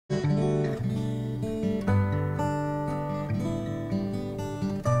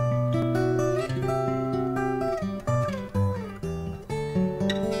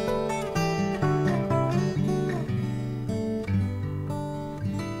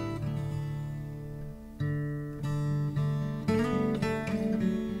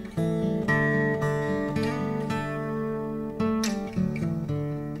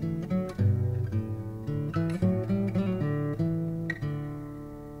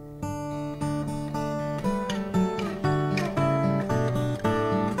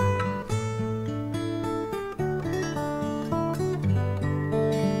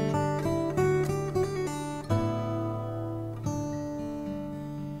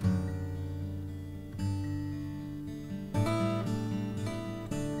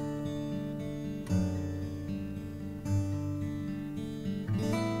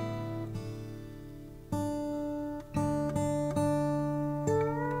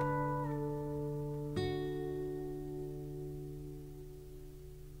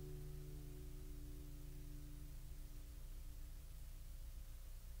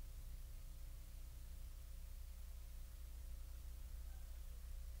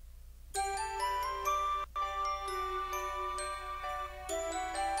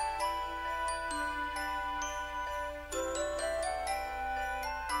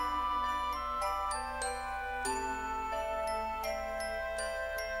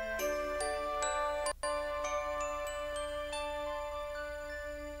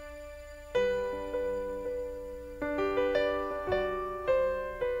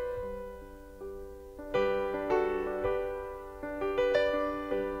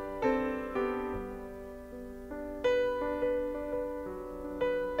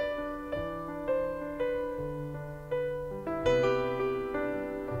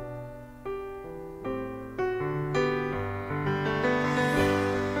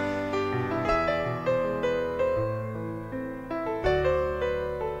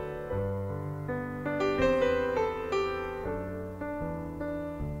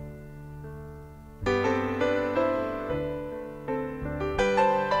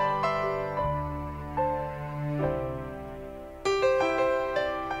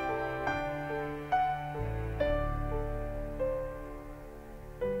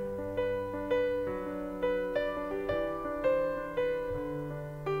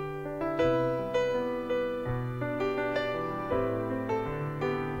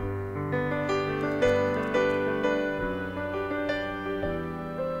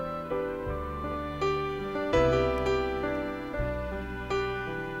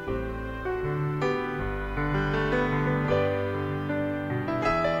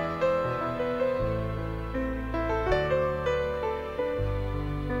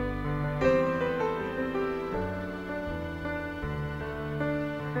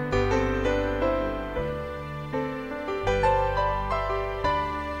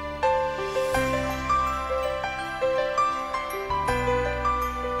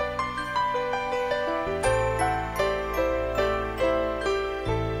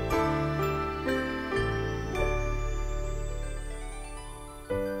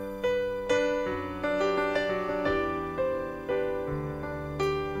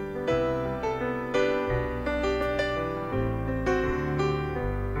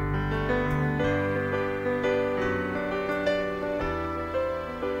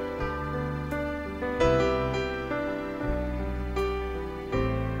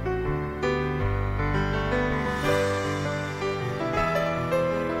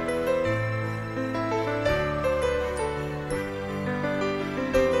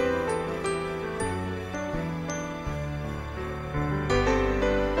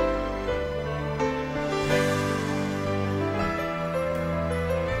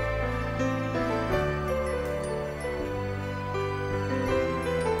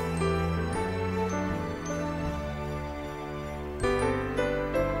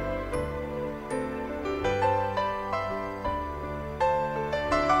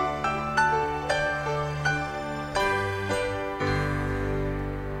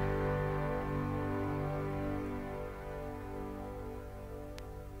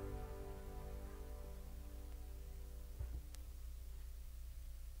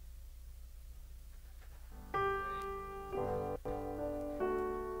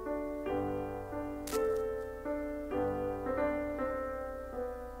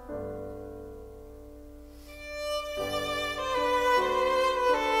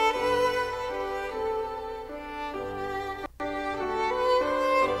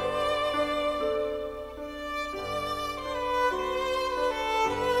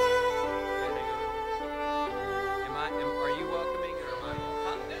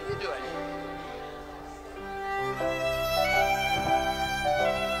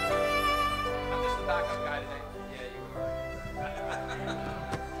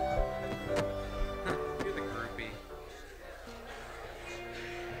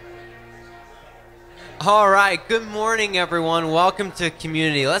All right, good morning, everyone. Welcome to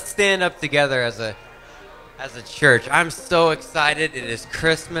community. Let's stand up together as a church. I'm so excited. It is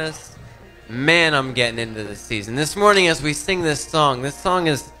Christmas. Man, I'm getting into this season. This morning, as we sing this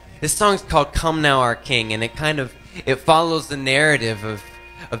song's called "Come Now, Our King," and it follows the narrative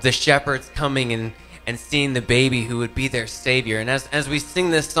of the shepherds coming and seeing the baby who would be their savior. And as we sing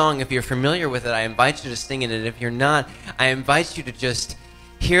this song, if you're familiar with it, I invite you to sing it. And if you're not, I invite you to just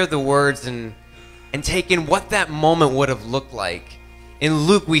hear the words and take in what that moment would have looked like. In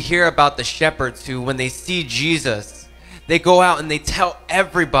Luke, we hear about the shepherds who, when they see Jesus, they go out and they tell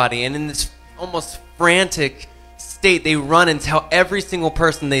everybody, and in this almost frantic state, they run and tell every single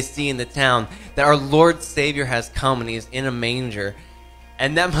person they see in the town that our Lord Savior has come and He is in a manger.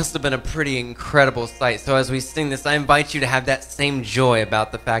 And that must have been a pretty incredible sight. So as we sing this, I invite you to have that same joy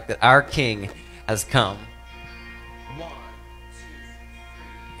about the fact that our King has come.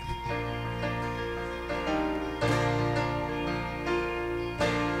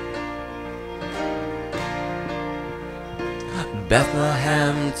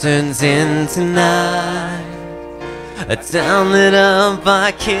 Bethlehem turns into night, a town lit up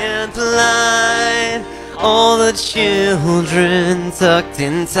by candlelight, all the children tucked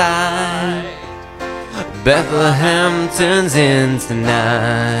in tight. Bethlehem turns into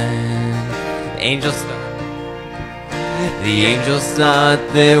night. The angels start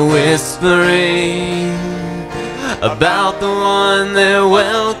their whispering about the one they're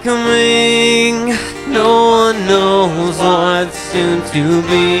welcoming. No one knows what's soon to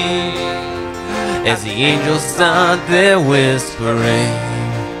be as the angels start their whispering.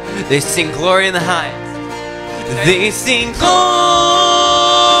 They sing glory in the heights. They sing glory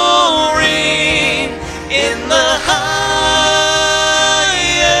in the highest.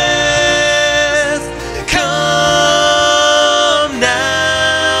 Come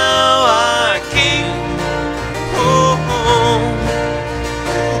now, our King. Oh, oh,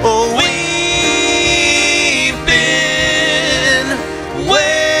 oh, we've been waiting.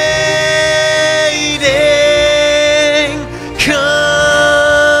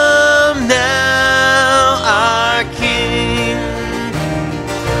 Come now, our King.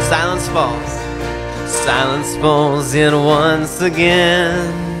 Silence falls. Silence falls yet once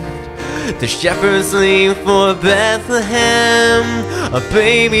again. The shepherds leave for Bethlehem. A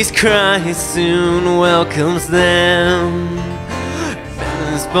baby's cry soon welcomes them.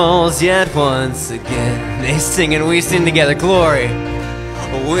 Silence falls yet once again. They sing and we sing together. Glory.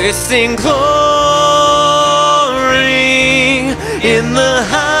 We sing glory in the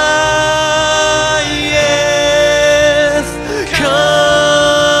highest.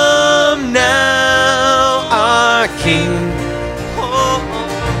 Come now, our King.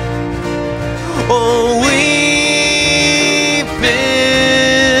 Oh, we've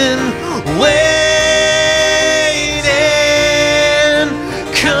been waiting.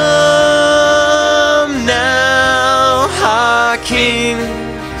 Come now, our King.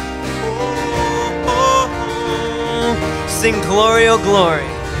 Sing glory, oh glory.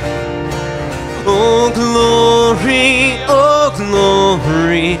 Oh glory, oh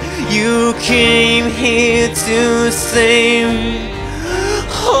glory. You came here to save.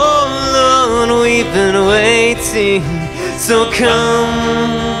 Oh Lord, we've been waiting, so come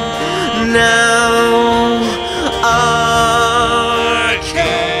now, our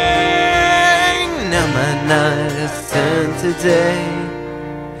King. Now my night is turned to day,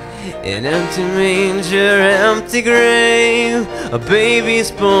 an empty manger, empty grave, a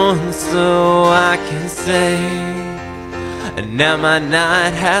baby's born so I can say, and now my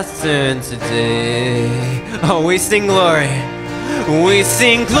night has turned to day. Oh, we sing glory. We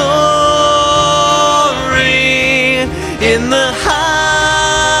sing glory in the highest.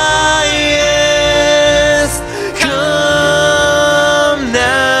 Come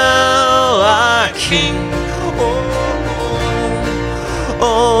now, our King. Oh,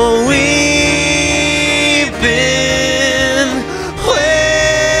 oh, we've been waiting.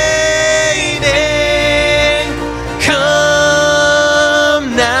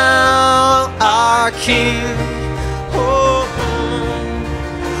 Come now, our King.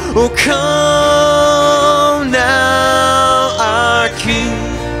 Oh, come now, our King.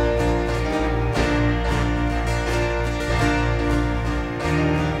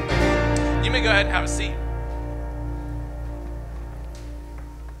 You may go ahead and have a seat.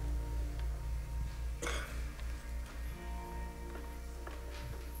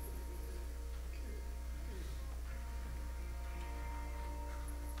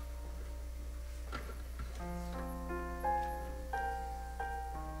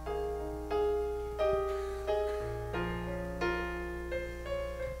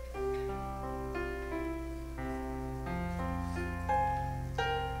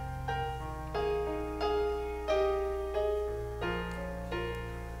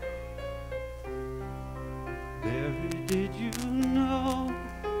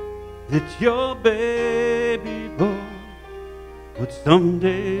 that your baby boy would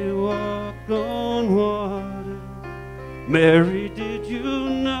someday walk on water. Mary, did you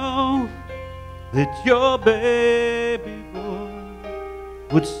know that your baby boy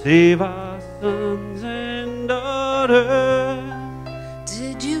would save our sons and daughters?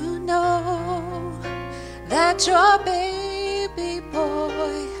 Did you know that your baby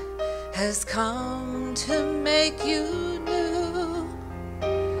boy has come to make you new?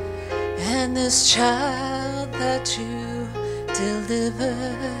 And this child that you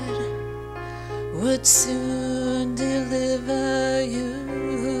delivered would soon deliver you.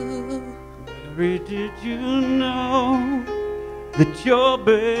 Mary, did you know that your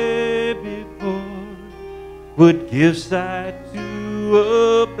baby boy would give sight to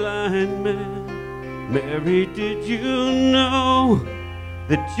a blind man? Mary, did you know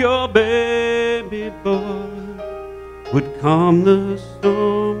that your baby boy would calm the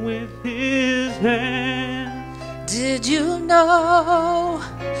storm with his hand? Did you know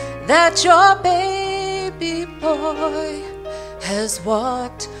that your baby boy has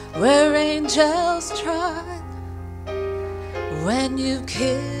walked where angels trod? When you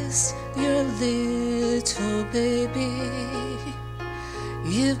kissed your little baby,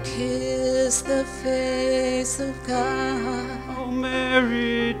 you kissed the face of God. Oh,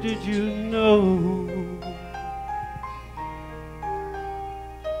 Mary, did you know?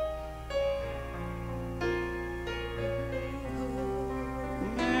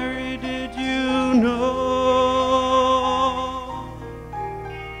 Mary, did you know?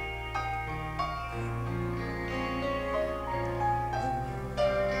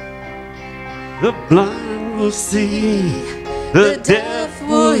 The blind will see, the deaf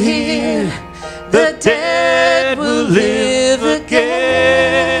will hear, the dead will live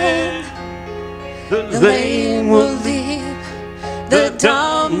again. The lame will leap, the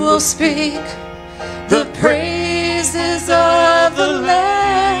dumb will speak, the praises of the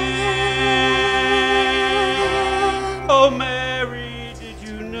Lamb. Oh, Mary, did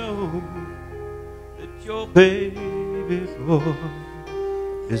you know that your baby boy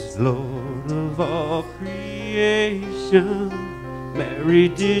is Lord of all creation? Mary,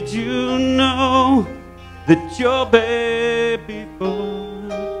 did you know that your baby boy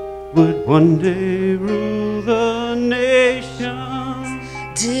would one day rule the nations?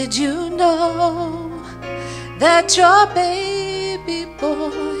 Did you know that your baby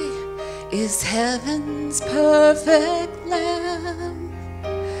boy is heaven's perfect lamb?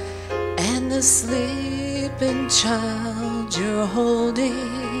 And the sleeping child you're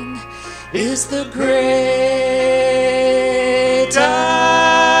holding is the great I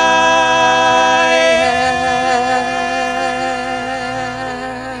am.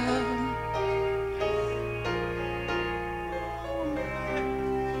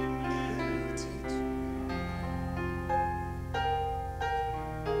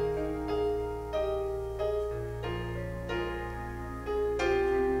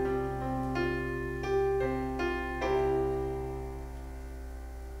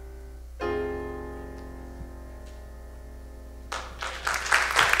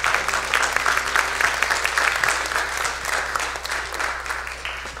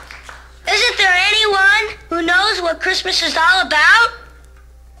 Isn't there anyone who knows what Christmas is all about?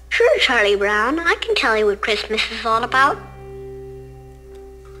 Sure, Charlie Brown. I can tell you what Christmas is all about.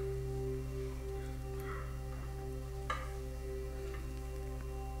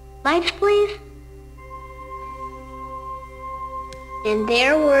 Lights, please. And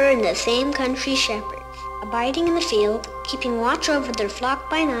there were in the same country shepherds, abiding in the field, keeping watch over their flock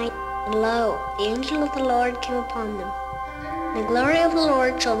by night. And lo, the angel of the Lord came upon them. And the glory of the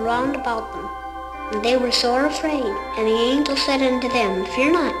Lord shone round about them. And they were sore afraid. And the angel said unto them,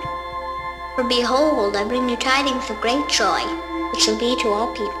 Fear not. For behold, I bring you tidings of great joy, which shall be to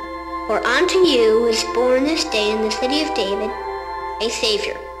all people. For unto you is born this day in the city of David a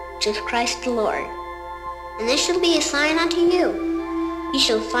Savior, which is Christ the Lord. And this shall be a sign unto you. You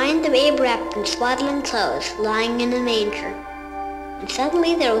shall find the babe wrapped in swaddling clothes, lying in a manger. And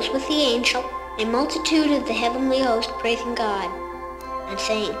suddenly there was with the angel a multitude of the heavenly host praising God, and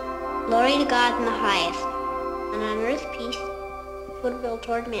saying, Glory to God in the highest, and on earth peace, goodwill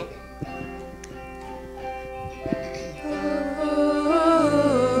toward men.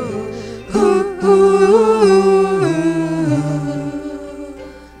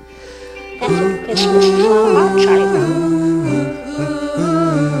 That's what Christmas is all about, Charlie Brown.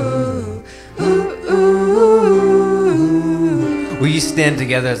 Will you stand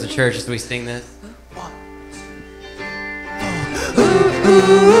together as a church as we sing this?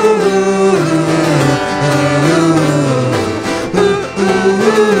 Ooh.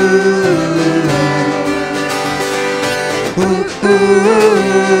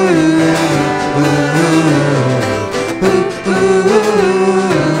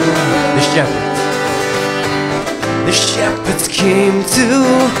 The shepherds came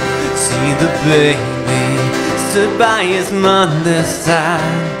to see the baby stood by his mother's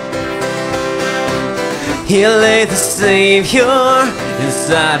side. Here lay the Savior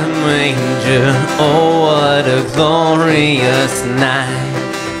inside a manger. Oh, what a glorious night.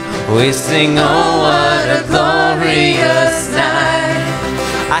 We sing, oh, what a glorious night.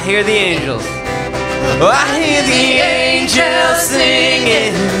 I hear the angels. Oh, I hear the angels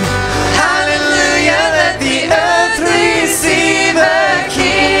singing. Hallelujah, let the earth receive a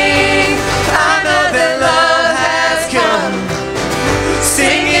King. I know that love has come.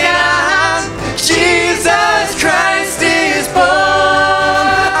 Sing it out. Jesus Christ is born.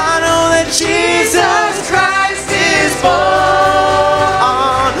 I know that Jesus Christ is born.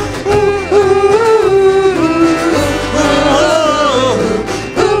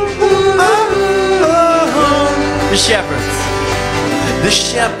 The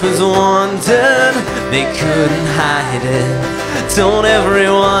shepherds wondered, they couldn't hide it. Told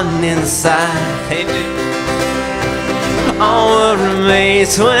everyone inside they knew. All were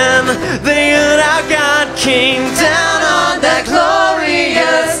amazed when they heard how God came down on that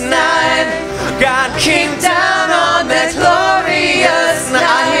glorious night. God came down on that glorious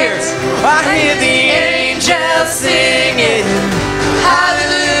night. I hear the angels singing.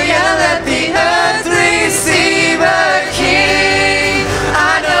 Hallelujah, let the earth receive a King.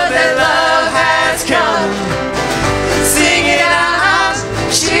 I know that love has come. Sing it out.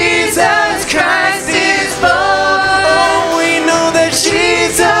 Jesus Christ is born. Oh, we know that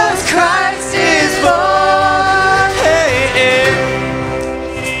Jesus Christ is born. Hey, hey.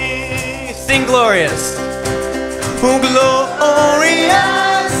 Sing glorious. Oh,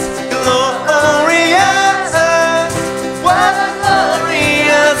 glorious, glorious. What a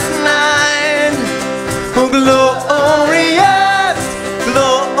glorious night. Oh, glorious,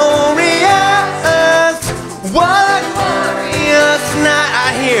 glorious. What a glorious night.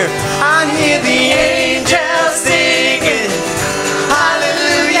 I hear the angels singing.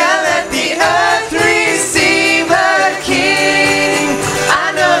 Hallelujah, let the earth receive a King.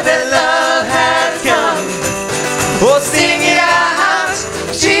 I know that love has come. Oh, sing it out.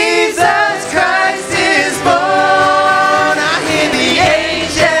 Jesus Christ is born. I hear the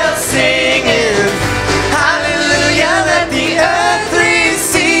angels singing. Hallelujah, let the earth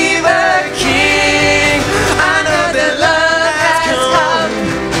receive a King. I know that love has come.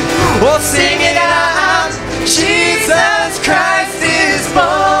 Oh, sing it out. Jesus Christ is born.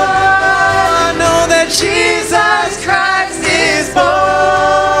 I know that Jesus Christ is born.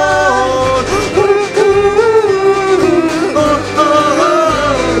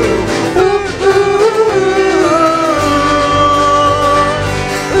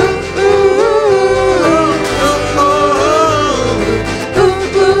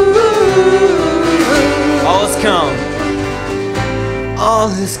 All has come. All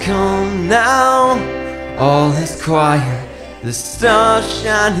has come now. All is quiet. The stars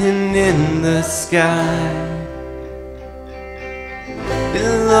shining in the sky.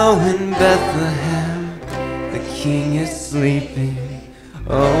 Below in Bethlehem, the King is sleeping.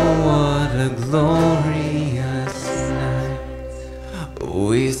 Oh, what a glorious night.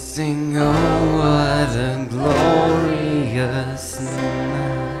 We sing, oh, what a glorious night.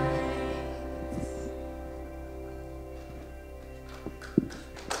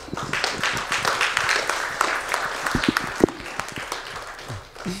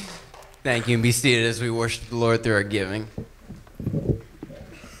 Thank you, and be seated as we worship the Lord through our giving.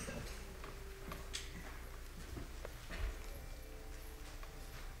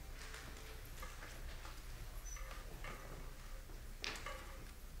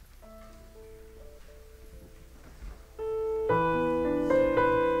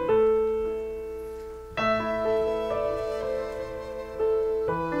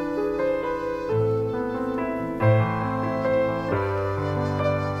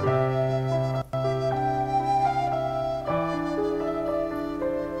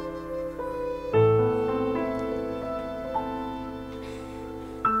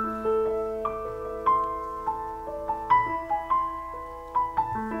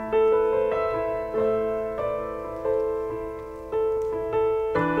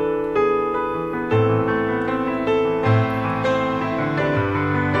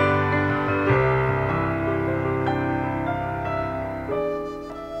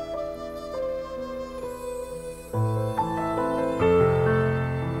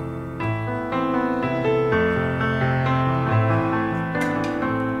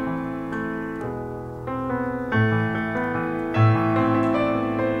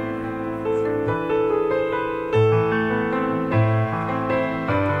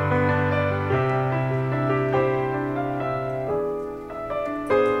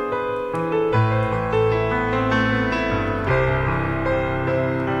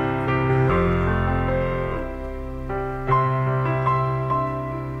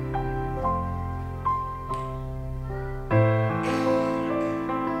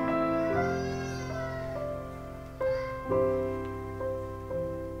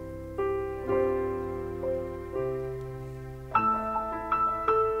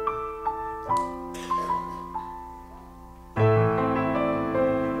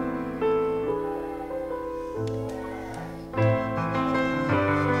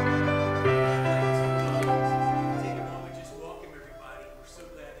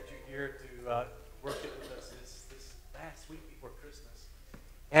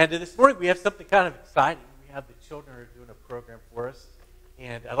 And this morning we have something kind of exciting. We have the children who are doing a program for us.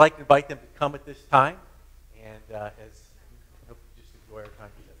 And I'd like to invite them to come at this time. And I hope you just enjoy our time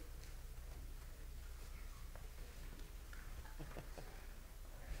together.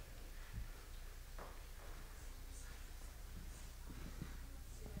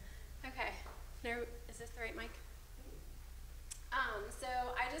 Okay, is this the right mic? So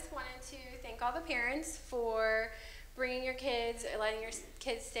I just wanted to thank all the parents for bringing your kids, or letting your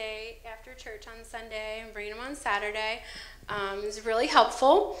kids stay after church on Sunday and bringing them on Saturday. It was really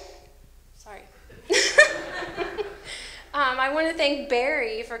helpful. Sorry. I want to thank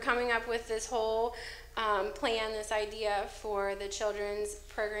Barry for coming up with this whole plan, this idea for the children's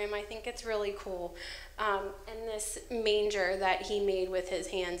program. I think it's really cool. And this manger that he made with his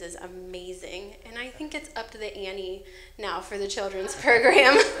hands is amazing. And I think it's up to the ante now for the children's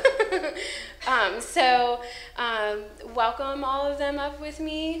program. Welcome all of them up with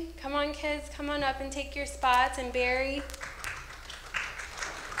me. Come on, kids, come on up and take your spots. And Barry.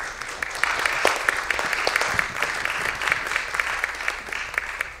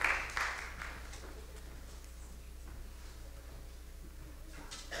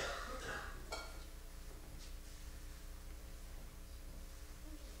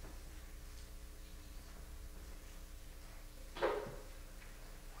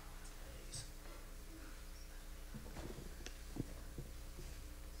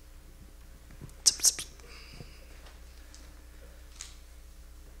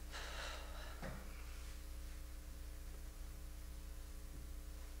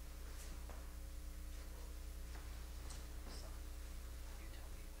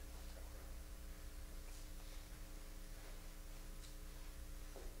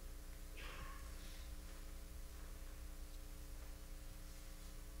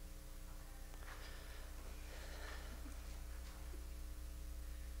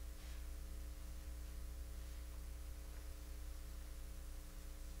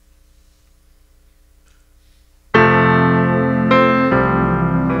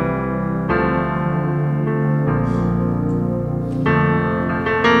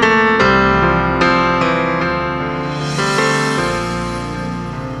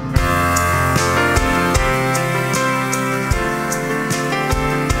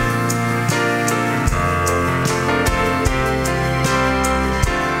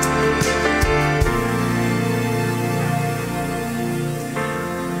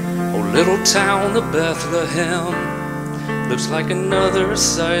 Little town of Bethlehem looks like another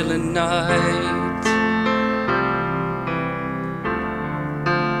silent night.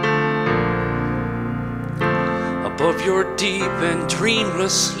 Above your deep and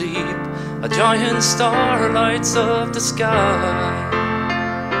dreamless sleep, a giant star lights up the sky.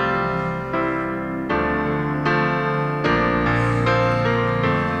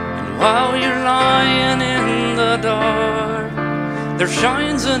 And while you're lying in the dark, there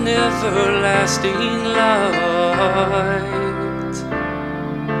shines an everlasting light.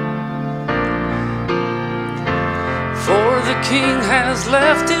 For the King has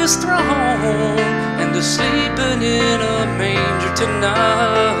left his throne and is sleeping in a manger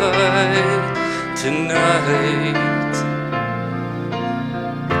tonight, tonight.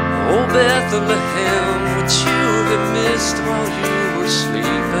 Oh, Bethlehem, what you have missed while you were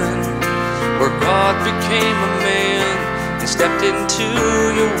sleeping, where God became a man and stepped into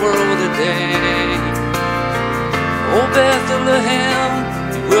your world today. Oh, Bethlehem,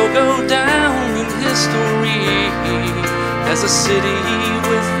 you will go down in history as a city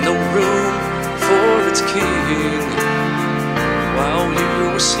with no room for its king. While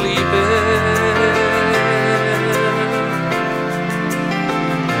you were sleeping,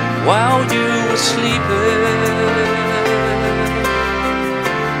 while you were sleeping,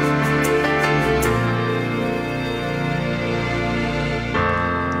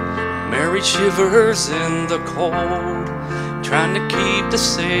 Mary shivers in the cold, trying to keep the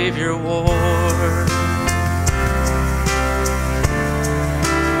Savior warm.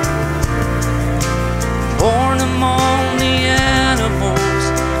 Born among the animals,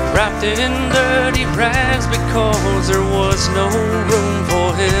 wrapped in dirty rags, because there was no room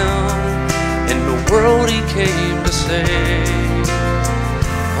for him in the world he came to save.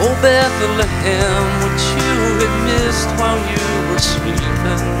 Oh, Bethlehem, what you had missed while you were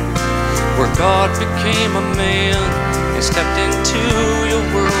sleeping, where God became a man and stepped into your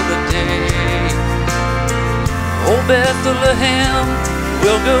world today. Oh, Bethlehem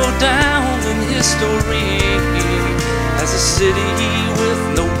will go down in history as a city with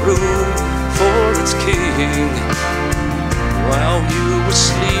no room for its king. While you were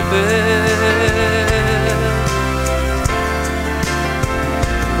sleeping,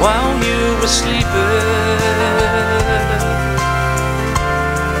 while you were sleeping.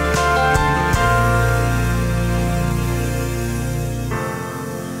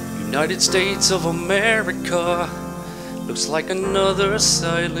 United States of America looks like another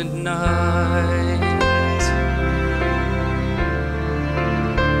silent night.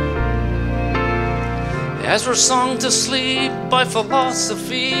 As we're sung to sleep by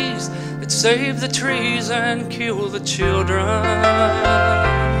philosophies that save the trees and kill the children.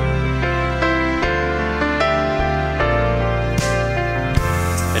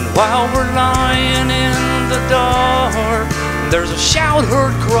 And while we're lying in the dark, there's a shout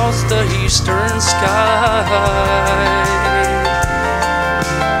heard across the eastern sky.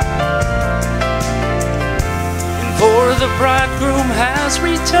 And for the bridegroom has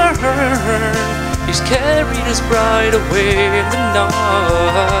returned, he's carried his bride away in the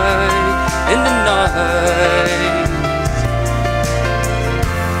night, in the night.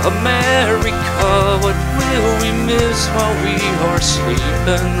 America, what will we miss while we are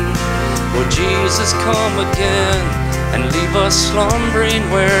sleeping? Will Jesus come again and leave us slumbering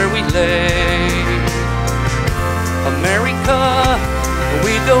where we lay? America,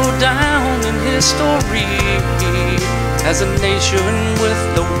 we go down in history as a nation with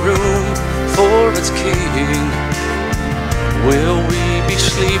no room for its king. Will we be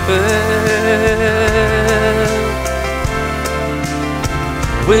sleeping?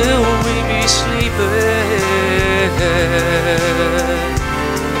 Will we be sleeping?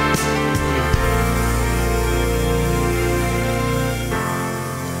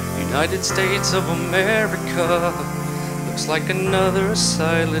 United States of America looks like another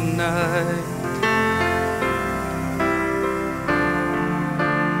silent night.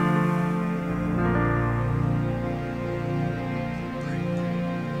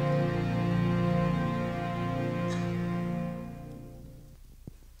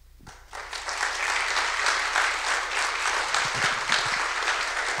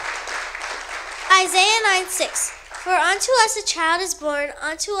 Isaiah 9:6. For unto us a child is born,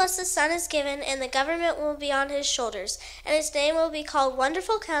 unto us a son is given, and the government will be on his shoulders, and his name will be called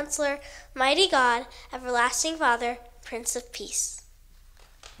Wonderful Counselor, Mighty God, Everlasting Father, Prince of Peace.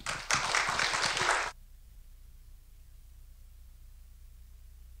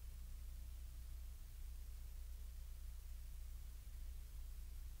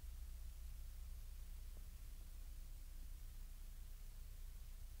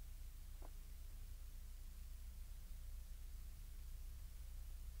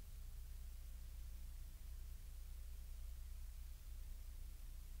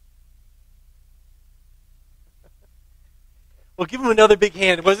 Well, give him another big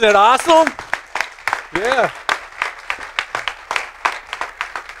hand. Wasn't that awesome? Yeah.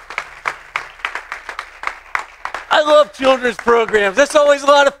 I love children's programs. That's always a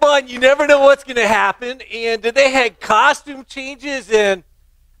lot of fun. You never know what's going to happen. And they had costume changes. And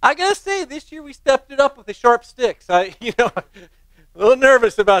I got to say, this year we stepped it up with the sharp sticks. A little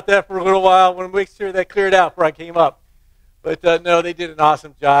nervous about that for a little while. I want to make sure that cleared out before I came up. But no, they did an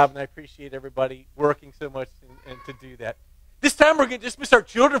awesome job. And I appreciate everybody working so much and to do that. This time we're going to dismiss our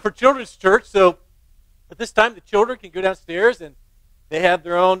children for Children's Church. So at this time, the children can go downstairs and they have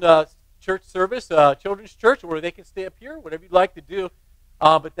their own church service, Children's Church, where they can stay up here, whatever you'd like to do.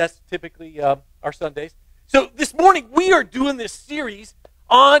 But that's typically our Sundays. So this morning we are doing this series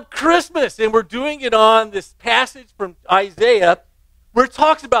on Christmas, and we're doing it on this passage from Isaiah where it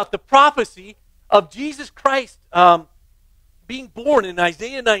talks about the prophecy of Jesus Christ being born. In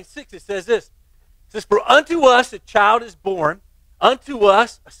Isaiah 9:6, it says this. It says, for unto us a child is born, unto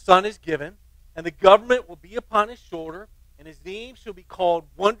us a son is given, and the government will be upon his shoulder, and his name shall be called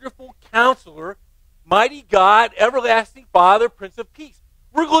Wonderful Counselor, Mighty God, Everlasting Father, Prince of Peace.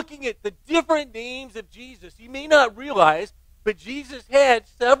 We're looking at the different names of Jesus. You may not realize, but Jesus had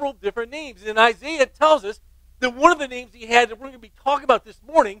several different names. And Isaiah tells us that one of the names he had that we're going to be talking about this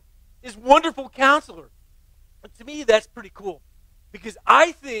morning is Wonderful Counselor. And to me, that's pretty cool, because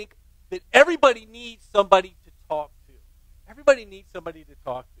I think that everybody needs somebody to talk to. Everybody needs somebody to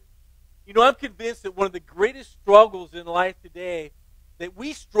talk to. You know, I'm convinced that one of the greatest struggles in life today that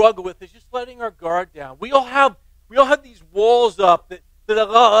we struggle with is just letting our guard down. We all have these walls up that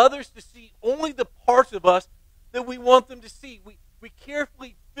allow others to see only the parts of us that we want them to see. We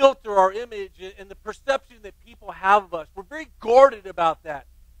carefully filter our image and the perception that people have of us. We're very guarded about that.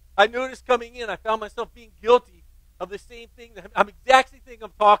 I noticed coming in, I found myself being guilty of the same thing, exact same thing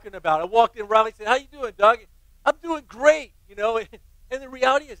I'm talking about. I walked in, Riley said, how you doing, Doug? I'm doing great, and the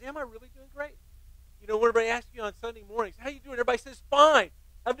reality is, am I really doing great? Whenever I ask you on Sunday mornings, how you doing? Everybody says, fine.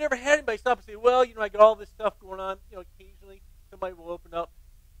 I've never had anybody stop and say, well, I got all this stuff going on. Occasionally somebody will open up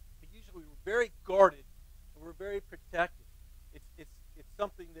we're very guarded and we're very protected. It's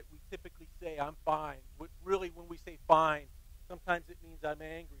something that we typically say, I'm fine. Really, when we say fine, sometimes it means I'm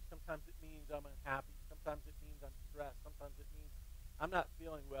angry. Sometimes it means I'm unhappy. Sometimes it means I'm stressed. Sometimes it means I'm not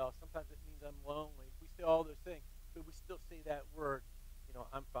feeling well. Sometimes it means I'm lonely. We say all those things, but we still say that word,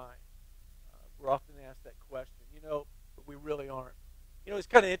 I'm fine. We're often asked that question, but we really aren't. It's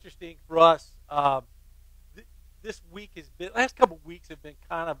kind of interesting for us. This week last couple of weeks have been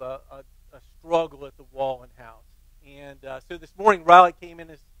kind of a struggle at the Wallin house. And so this morning, Riley came in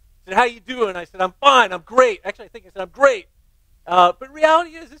and said, how you doing? I said, I'm fine, I'm great. Actually, I think I said, I'm great. But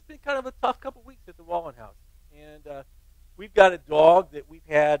reality is, it's been kind of a tough couple of weeks at the Wallin house. And we've got a dog that we've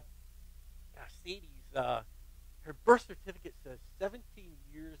had, Sadie's, her birth certificate says 17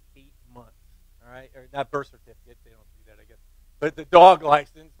 years, 8 months. All right? Or not birth certificate, they don't do that, I guess. But the dog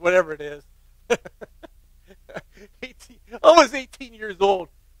license, whatever it is. almost 18 years old.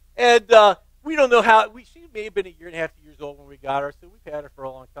 And we don't know how, she may have been a year and a half, 2 years old when we got her, so we've had her for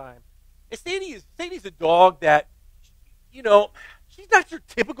a long time. And Sadie's a dog that, she's not your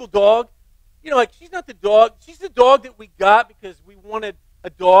typical dog. She's not the dog. She's the dog that we got because we wanted a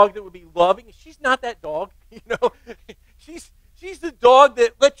dog that would be loving. She's not that dog, She's the dog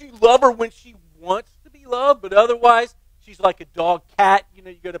that lets you love her when she wants to be loved, but otherwise, she's like a dog cat. You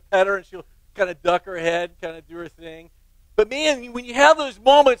go to pet her and she'll kind of duck her head, kind of do her thing. But man, when you have those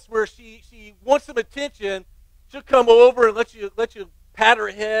moments where she wants some attention, she'll come over and let you pat her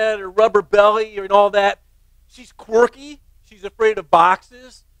head or rub her belly and all that. She's quirky. She's afraid of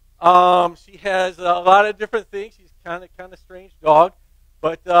boxes. She has a lot of different things. She's kind of strange dog,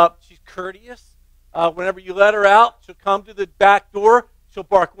 but she's courteous. Whenever you let her out, she'll come to the back door. She'll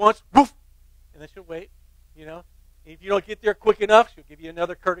bark once, woof, and then she'll wait. If you don't get there quick enough, she'll give you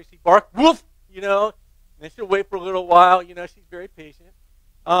another courtesy bark, woof, and then she'll wait for a little while. She's very patient.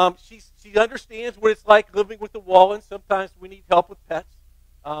 She understands what it's like living with the Wallin. Sometimes we need help with pets.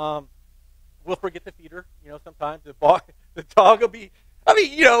 We'll forget to feed her. Sometimes the dog will be,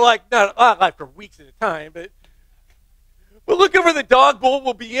 not like for weeks at a time, but we'll look over, the dog bowl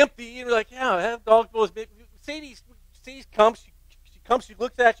will be empty, and we're like, yeah, that dog bowl is big. Sadie comes, she comes, she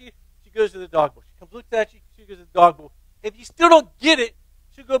looks at you, she goes to the dog bowl. She comes, looks at you, she goes to the dog bowl. If you still don't get it,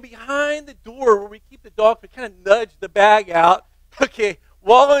 she'll go behind the door where we keep the dog to kind of nudge the bag out. Okay,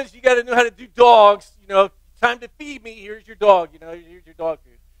 Wallins, you got to know how to do dogs. Time to feed me. Here's your dog. Here's your dog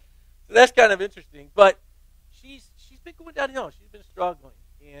food. So that's kind of interesting. But she's been going downhill. She's been struggling,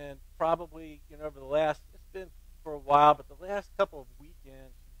 and probably over the last, it's been for a while, but the last couple of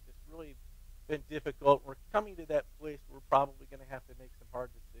weekends, it's really been difficult. We're coming to that place where we're probably going to have to make some hard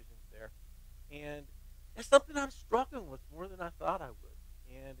decisions there, and it's something I'm struggling with more than I thought I would.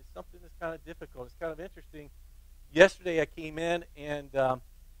 And it's something that's kind of difficult. It's kind of interesting. Yesterday I came in and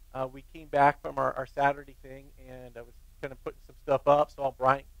we came back from our Saturday thing, and I was kind of putting some stuff up. Saw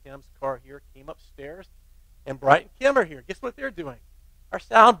Bryant and Kim's car here, came upstairs, and Bryant and Kim are here. Guess what they're doing? Our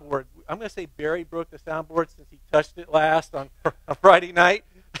soundboard. I'm going to say Barry broke the soundboard since he touched it last on Friday night.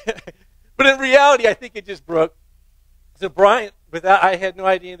 But in reality, I think it just broke. So Bryant, I had no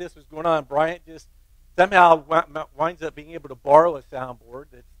idea this was going on. Bryant just somehow winds up being able to borrow a soundboard.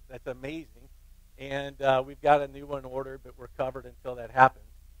 That's amazing. And we've got a new one ordered, but we're covered until that happens.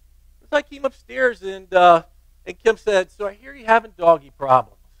 So I came upstairs, and Kim said, so I hear you having doggy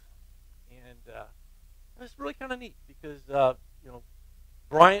problems. And it was really kind of neat because,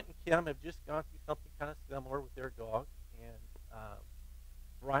 Bryant and Kim have just gone through something kind of similar with their dog. And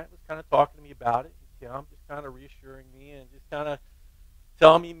Bryant was kind of talking to me about it, and Kim just kind of reassuring me and just kind of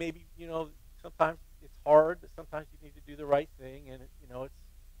telling me maybe, sometimes it's hard, but sometimes you need to do the right thing. And,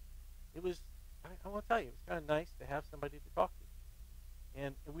 I want to tell you, it was kind of nice to have somebody to talk to.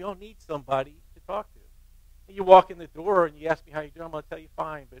 And we all need somebody to talk to. And you walk in the door and you ask me how you doing, I'm going to tell you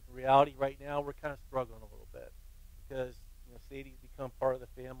fine. But in reality, right now, we're kind of struggling a little bit because Sadie's become part of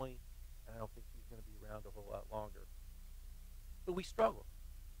the family, and I don't think she's going to be around a whole lot longer. But we struggle.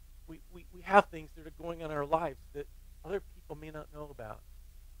 We have things that are going on in our lives that other people may not know about.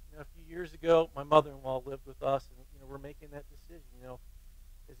 A few years ago, my mother-in-law lived with us, and we're making that decision.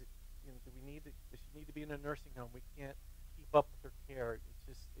 Is it, does she need to be in a nursing home? We can't keep up with her care.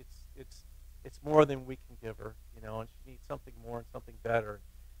 It's more than we can give her, and she needs something more and something better.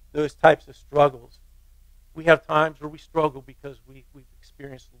 Those types of struggles. We have times where we struggle because we've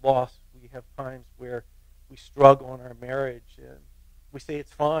experienced loss. We have times where we struggle in our marriage, and we say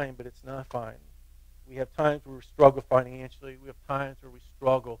it's fine, but it's not fine. We have times where we struggle financially. We have times where we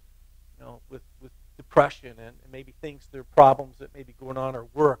struggle, with depression and maybe things that are problems that may be going on at our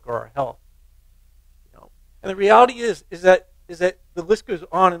work or our health. And the reality is that is that the list goes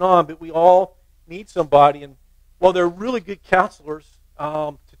on, but we all need somebody. And while they're really good counselors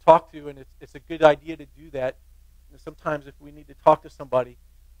to talk to, and it's a good idea to do that, and sometimes if we need to talk to somebody,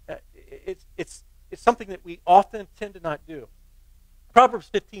 it's something that we often tend to not do. Proverbs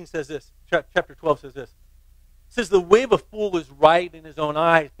 15 says this, chapter 12 says this. It says, the way of a fool is right in his own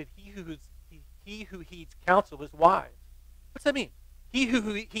eyes, but he who heeds counsel is wise. What's that mean? He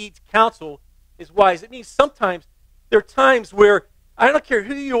who heeds counsel is wise. It means sometimes there are times where, I don't care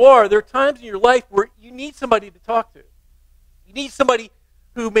who you are, there are times in your life where you need somebody to talk to. You need somebody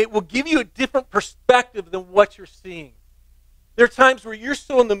who will give you a different perspective than what you're seeing. There are times where you're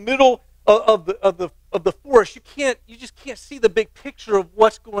still in the middle of the forest. You just can't see the big picture of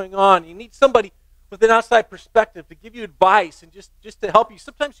what's going on. You need somebody with an outside perspective to give you advice and just to help you,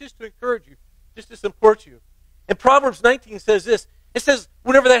 sometimes just to encourage you, just to support you. And Proverbs 19 says this. It says,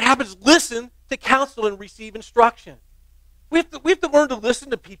 whenever that happens, listen to counsel and receive instruction. We have to learn to listen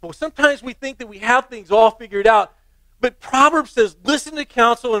to people. Sometimes we think that we have things all figured out. But Proverbs says, listen to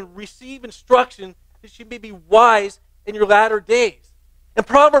counsel and receive instruction that you may be wise in your latter days. And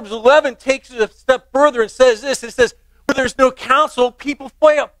Proverbs 11 takes it a step further and says this. It says, where there's no counsel, people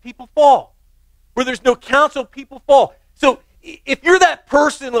fall. Where there's no counsel, people fall. So if you're that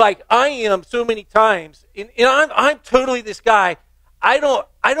person like I am so many times, and I'm totally this guy, I don't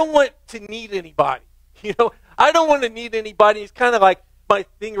want to need anybody. I don't want to need anybody. It's kind of like my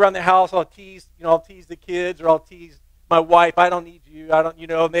thing around the house. I'll tease the kids, or I'll tease my wife. I don't need you.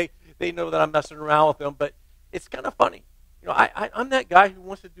 And they know that I'm messing around with them, but it's kind of funny. I'm that guy who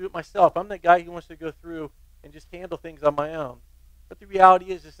wants to do it myself. I'm that guy who wants to go through and just handle things on my own. But the reality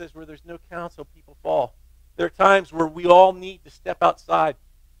is, it says where there's no counsel, people fall. There are times where we all need to step outside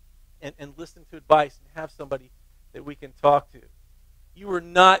and listen to advice and have somebody that we can talk to. You were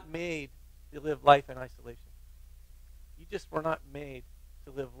not made to live life in isolation. You just were not made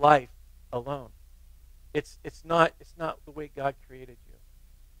to live life alone. It's not the way God created you.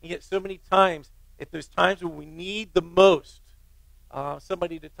 And yet so many times, if there's times when we need the most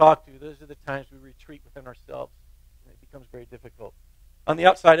somebody to talk to, those are the times we retreat within ourselves, and it becomes very difficult. On the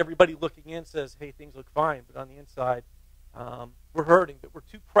outside, everybody looking in says, hey, things look fine. But on the inside, we're hurting. But we're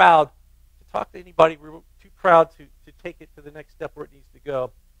too proud to talk to anybody. We're too proud to take it to the next step where it needs to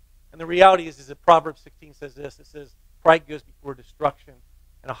go. And the reality is that Proverbs 16 says this. It says, pride goes before destruction,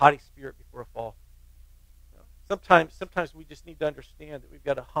 and a haughty spirit before a fall. Sometimes we just need to understand that we've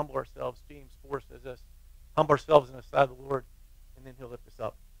got to humble ourselves. James 4 says this, humble ourselves in the sight of the Lord, and then he'll lift us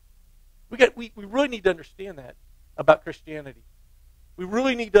up. We really need to understand that about Christianity. We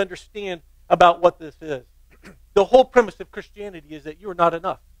really need to understand about what this is. The whole premise of Christianity is that you are not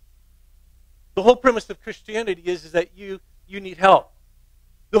enough. The whole premise of Christianity is that you need help.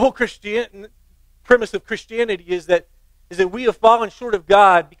 The whole premise of Christianity is that we have fallen short of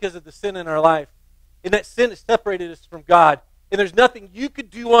God because of the sin in our life. And that sin has separated us from God. And there's nothing you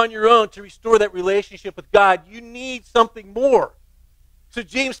could do on your own to restore that relationship with God. You need something more. So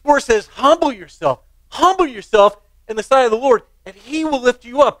James 4 says, humble yourself in the sight of the Lord, and he will lift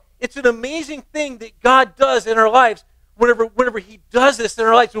you up. It's an amazing thing that God does in our lives whenever he does this in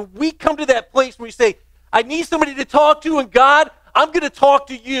our lives. When we come to that place where we say, I need somebody to talk to, and God, I'm going to talk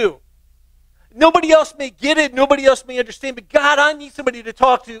to you. Nobody else may get it. Nobody else may understand. But God, I need somebody to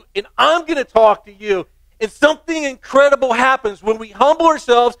talk to, and I'm going to talk to you. And something incredible happens when we humble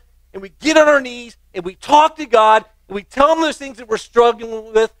ourselves and we get on our knees and we talk to God and we tell him those things that we're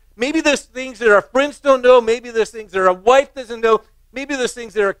struggling with. Maybe those things that our friends don't know. Maybe those things that our wife doesn't know. Maybe those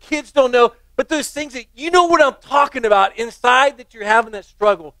things that our kids don't know. But those things that you know what I'm talking about inside that you're having that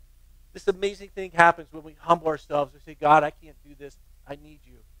struggle. This amazing thing happens when we humble ourselves and say, God, I can't do this. I need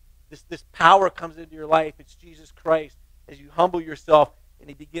you. This power comes into your life. It's Jesus Christ as you humble yourself, and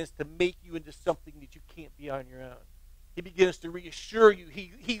he begins to make you into something that you can't be on your own. He begins to reassure you.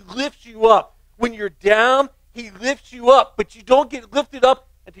 He lifts you up. When you're down, he lifts you up, but you don't get lifted up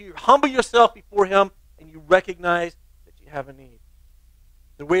until you humble yourself before him and you recognize that you have a need.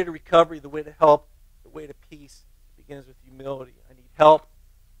 The way to recovery, the way to help, the way to peace begins with humility. I need help.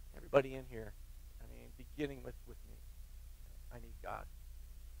 Everybody in here, beginning with me. I need God.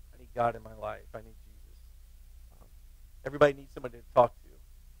 I need God in my life. I need Jesus. Everybody needs somebody to talk to.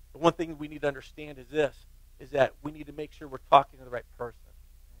 The one thing we need to understand is that we need to make sure we're talking to the right person.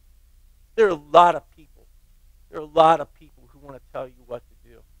 There are a lot of people. There are a lot of people who want to tell you what to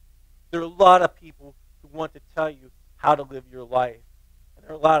do. There are a lot of people who want to tell you how to live your life. And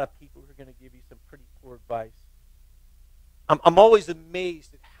there are a lot of people who are going to give you some pretty poor advice. I'm always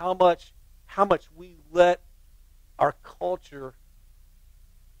amazed at how much we let our culture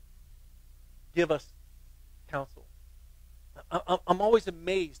give us counsel. I'm always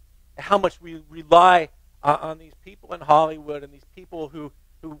amazed at how much we rely on these people in Hollywood and these people who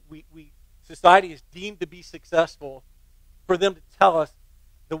society has deemed to be successful for them to tell us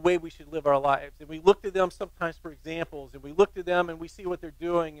the way we should live our lives. And we look to them sometimes for examples, and we look to them and we see what they're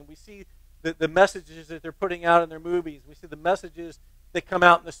doing, and we see the messages that they're putting out in their movies. We see the messages that come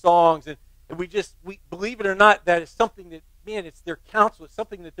out in the songs, and we believe it or not, that is something that, man, it's their counsel, it's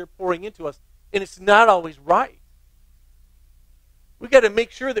something that they're pouring into us, and it's not always right. We got to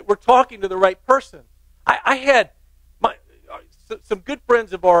make sure that we're talking to the right person. I had some good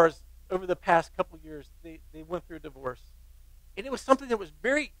friends of ours over the past couple of years. They went through a divorce, and it was something that was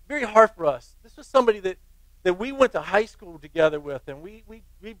very, very hard for us. This was somebody that we went to high school together with, and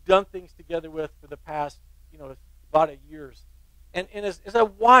we've done things together with for the past, a lot of years. And as I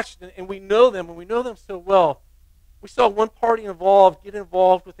watched, and we know them, and we know them so well, we saw one party get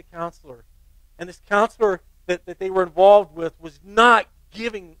involved with the counselor. And this counselor that they were involved with was not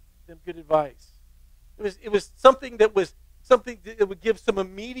giving them good advice. It was something that would give some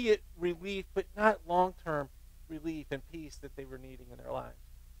immediate relief, but not long-term relief and peace that they were needing in their lives.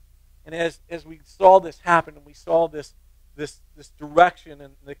 And as we saw this happen, and we saw this direction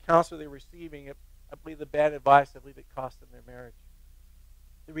and the counsel they were receiving, I believe the bad advice, I believe it cost them their marriage.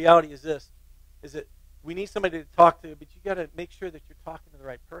 The reality is this, is that we need somebody to talk to, but you got to make sure that you're talking to the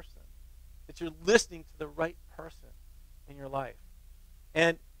right person, that you're listening to the right person in your life.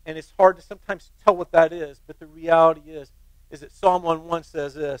 And it's hard to sometimes tell what that is, but the reality is that Psalm 1:1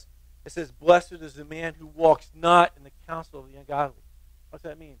 says this. It says, "Blessed is the man who walks not in the counsel of the ungodly." What's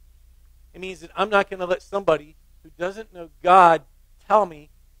that mean? It means that I'm not going to let somebody who doesn't know God tell me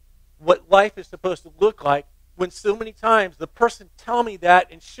what life is supposed to look like, when so many times the person telling me that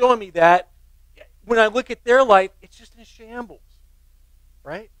and showing me that, when I look at their life, it's just in shambles,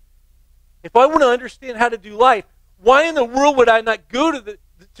 right? If I want to understand how to do life, why in the world would I not go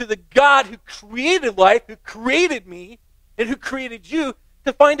to the God who created life, who created me, and who created you,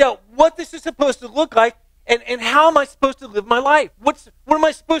 to find out what this is supposed to look like, and how am I supposed to live my life? What am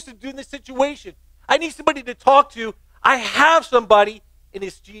I supposed to do in this situation? I need somebody to talk to. I have somebody, and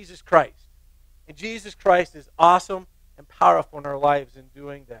it's Jesus Christ. And Jesus Christ is awesome and powerful in our lives in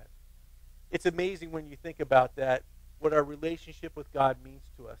doing that. It's amazing when you think about that, what our relationship with God means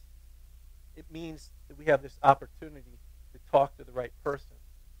to us. It means that we have this opportunity to talk to the right person.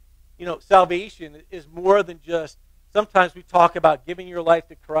 Salvation is more than just, sometimes we talk about giving your life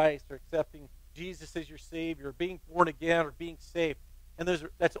to Christ or accepting Jesus as your Savior or being born again or being saved. And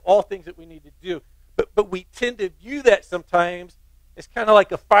that's all things that we need to do. But we tend to view that sometimes as kind of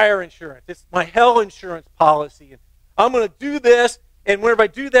like a fire insurance. It's my hell insurance policy. And I'm going to do this, and whenever I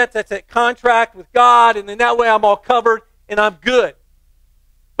do that, that's that contract with God, and then that way I'm all covered and I'm good.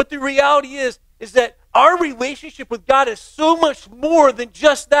 But the reality is that our relationship with God is so much more than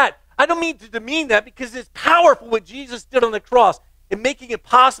just that. I don't mean to demean that, because it's powerful what Jesus did on the cross in making it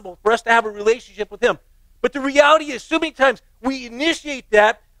possible for us to have a relationship with Him. But the reality is, so many times we initiate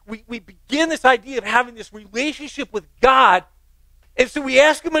that, we begin this idea of having this relationship with God, and so we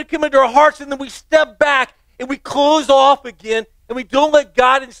ask Him to come into our hearts, and then we step back and we close off again, and we don't let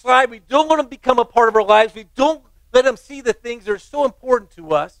God inside. We don't let Him become a part of our lives. We don't let Him see the things that are so important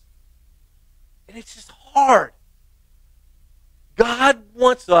to us. And it's just hard. God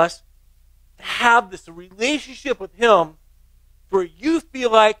wants us to have this relationship with Him where you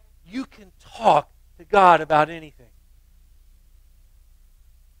feel like you can talk to God about anything.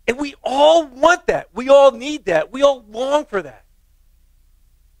 And we all want that. We all need that. We all long for that.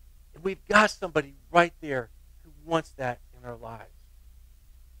 And we've got somebody right there who wants that in our lives.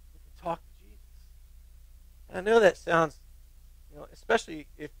 We can talk to Jesus. And I know that sounds, especially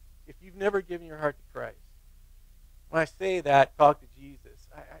if you've never given your heart to Christ. When I say that, talk to Jesus,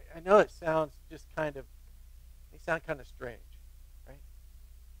 I know it sounds just kind of strange, right?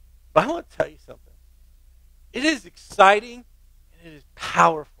 But I want to tell you something. It is exciting and it is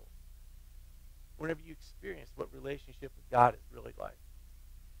powerful whenever you experience what relationship with God is really like.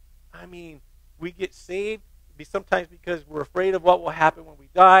 I mean, we get saved sometimes because we're afraid of what will happen when we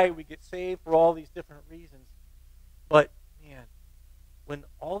die. We get saved for all these different reasons. But, man, when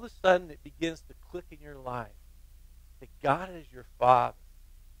all of a sudden it begins to click in your life that God is your Father,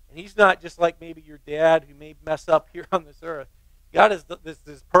 and He's not just like maybe your dad who may mess up here on this earth. God is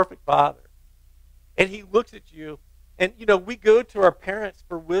this perfect Father. And He looks at you, and, we go to our parents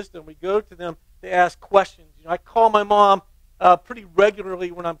for wisdom. We go to them to ask questions. I call my mom pretty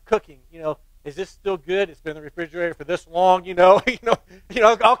regularly when I'm cooking. Is this still good? It's been in the refrigerator for this long,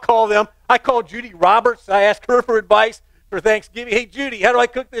 I'll call them. I call Judy Roberts. I ask her for advice for Thanksgiving. Hey, Judy, how do I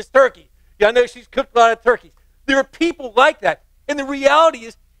cook this turkey? Yeah, I know she's cooked a lot of turkeys. There are people like that. And the reality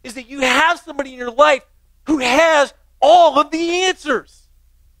is that you have somebody in your life who has all of the answers.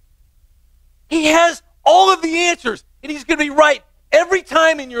 He has all of the answers, and he's going to be right every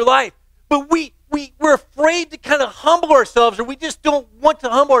time in your life. But we're afraid to kind of humble ourselves, or we just don't want to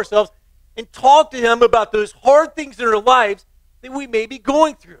humble ourselves and talk to him about those hard things in our lives that we may be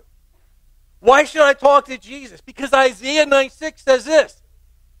going through. Why should I talk to Jesus? Because Isaiah 9:6 says this.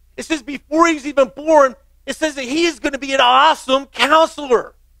 It says before he's even born, it says that he is going to be an awesome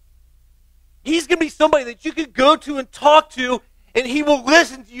counselor. He's going to be somebody that you can go to and talk to, and he will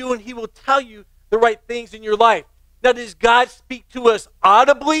listen to you, and he will tell you the right things in your life. Now, does God speak to us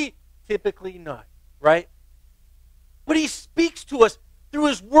audibly? Typically not, right? But he speaks to us through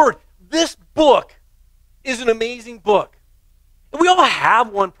his word. This book is an amazing book. And we all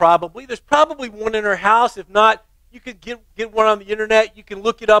have one probably. There's probably one in our house. If not, you could get one on the internet. You can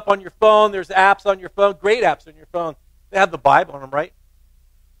look it up on your phone. There's apps on your phone, great apps on your phone. They have the Bible on them, right?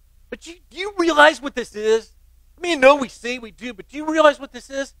 But do you realize what this is? I mean, no, we say we do, but do you realize what this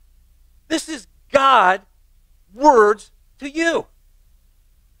is? This is God words to you.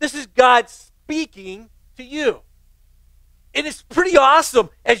 This is God speaking to you. And it's pretty awesome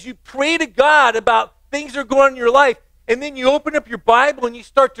as you pray to God about things that are going on in your life, and then you open up your Bible and you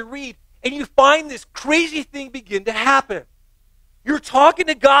start to read, and you find this crazy thing begin to happen. You're talking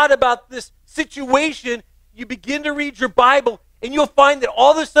to God about this situation, you begin to read your Bible, and you'll find that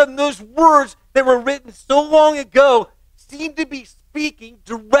all of a sudden those words that were written so long ago seem to be speaking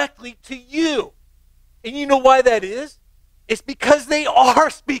directly to you. And you know why that is? It's because they are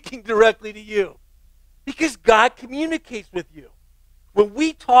speaking directly to you. Because God communicates with you. When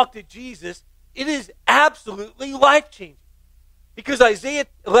we talk to Jesus, it is absolutely life-changing. Because Isaiah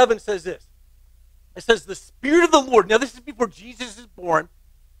 11 says this. It says, the Spirit of the Lord. Now, this is before Jesus is born.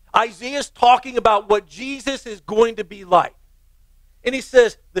 Isaiah is talking about what Jesus is going to be like. And he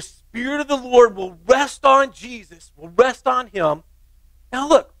says, the Spirit of the Lord will rest on Jesus, will rest on him. Now,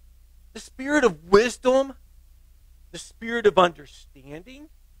 look, the Spirit of wisdom, the Spirit of understanding.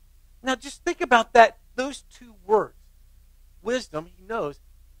 Now, just think about that, those two words. Wisdom, he knows,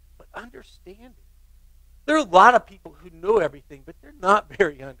 but understanding. There are a lot of people who know everything, but they're not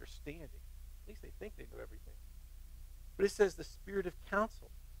very understanding. At least they think they know everything. But it says the Spirit of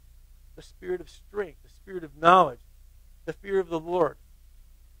counsel, the Spirit of strength, the Spirit of knowledge, the fear of the Lord.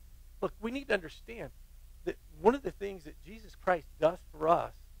 Look, we need to understand that one of the things that Jesus Christ does for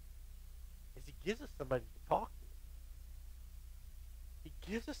us is he gives us somebody to talk to. He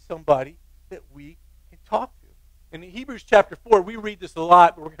gives us somebody that we can talk to. And in Hebrews chapter 4, we read this a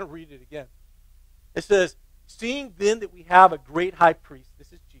lot, but we're going to read it again. It says, seeing then that we have a great high priest,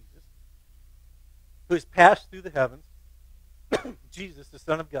 this is Jesus, who has passed through the heavens, Jesus, the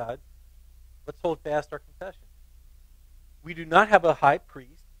Son of God, let's hold fast our confession. We do not have a high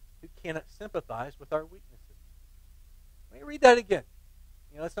priest who cannot sympathize with our weaknesses. Let me read that again.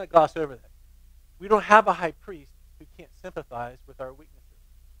 Let's not gloss over that. We don't have a high priest who can't sympathize with our weaknesses.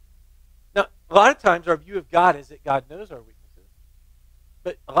 Now, a lot of times our view of God is that God knows our weaknesses.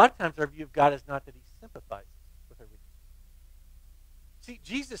 But a lot of times our view of God is not that he sympathizes with our weaknesses. See,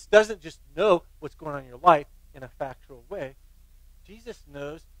 Jesus doesn't just know what's going on in your life in a factual way. Jesus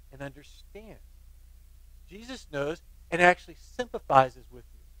knows and understands. Jesus knows and actually sympathizes with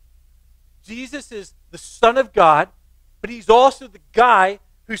you. Jesus is the Son of God, but he's also the guy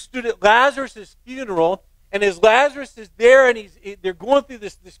who stood at Lazarus' funeral. And as Lazarus is there and they're going through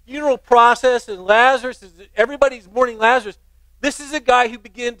this funeral process, and everybody's mourning Lazarus, this is a guy who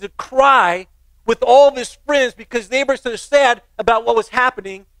began to cry with all of his friends because they were so sad about what was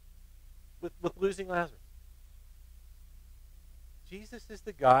happening with losing Lazarus. Jesus is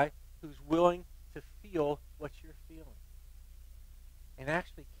the guy who's willing to feel what you're feeling. And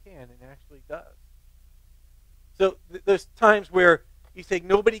actually can and actually does. So there's times where you say,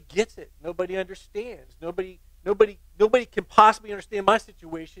 nobody gets it. Nobody understands. Nobody can possibly understand my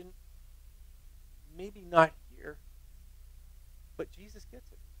situation. Maybe not here. But Jesus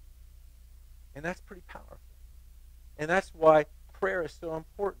gets it. And that's pretty powerful. And that's why prayer is so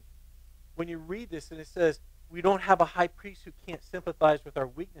important. When you read this and it says, we don't have a high priest who can't sympathize with our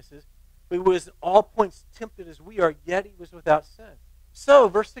weaknesses, but he was in all points tempted as we are, yet he was without sin. So,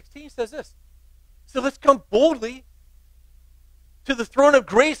 verse 16 says this. So let's come boldly to the throne of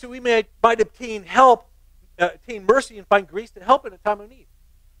grace that we might obtain help, obtain mercy and find grace to help in a time of need.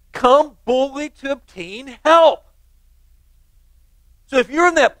 Come boldly to obtain help. So if you're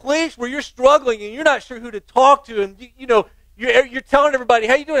in that place where you're struggling and you're not sure who to talk to, and you're telling everybody,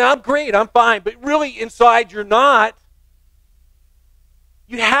 how you doing? I'm great, I'm fine, but really inside you're not.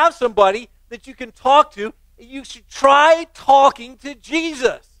 You have somebody that you can talk to, you should try talking to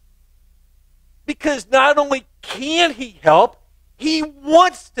Jesus. Because not only can he help, he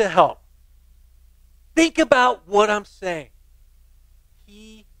wants to help. Think about what I'm saying.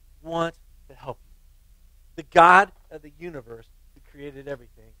 He wants to help you. The God of the universe who created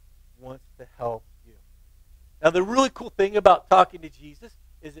everything wants to help you. Now, the really cool thing about talking to Jesus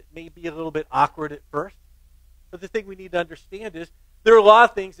is it may be a little bit awkward at first. But the thing we need to understand is there are a lot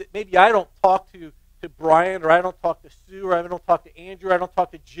of things that maybe I don't talk to Brian, or I don't talk to Sue, or I don't talk to Andrew, or I don't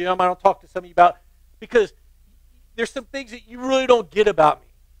talk to Jim, I don't talk to some of you about, because there's some things that you really don't get about me.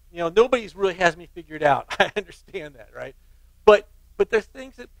 You know, nobody's really has me figured out. I understand that, right? But there's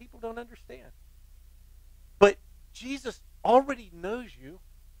things that people don't understand. But Jesus already knows you,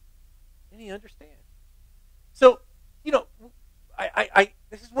 and he understands. So, you know, I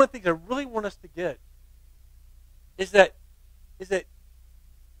this is one of the things I really want us to get, is that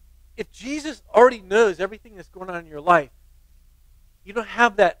if Jesus already knows everything that's going on in your life, you don't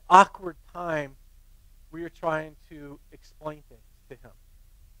have that awkward time where you're trying to explain things to him.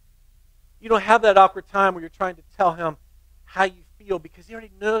 You don't have that awkward time where you're trying to tell him how you feel, because he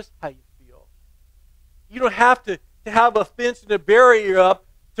already knows how you feel. You don't have to have a fence and a barrier up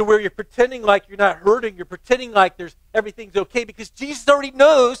to where you're pretending like you're not hurting, you're pretending like everything's okay, because Jesus already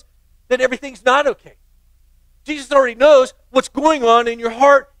knows that everything's not okay. Jesus already knows what's going on in your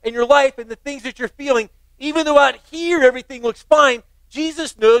heart and your life and the things that you're feeling. Even though out here everything looks fine,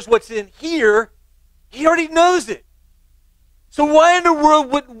 Jesus knows what's in here. He already knows it. So why in the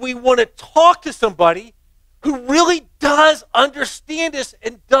world wouldn't we want to talk to somebody who really does understand us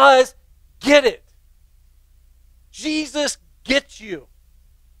and does get it? Jesus gets you.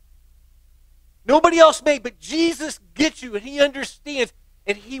 Nobody else may, but Jesus gets you, and he understands,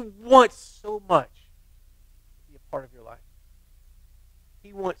 and he wants so much to be a part of your life.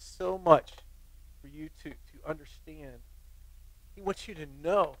 He wants so much for you to understand. He wants you to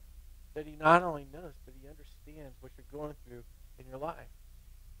know that he not only knows, but he understands what you're going through in your life.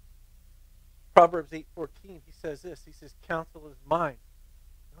 Proverbs 8:14, he says this. He says, counsel is mine.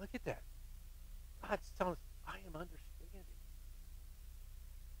 Now look at that. God's telling us, I am understanding.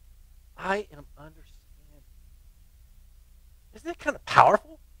 I am understanding. Isn't that kind of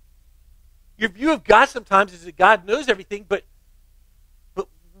powerful? Your view of God sometimes is that God knows everything, but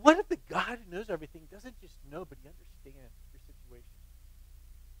what if the God who knows everything doesn't just know, but he understands your situation?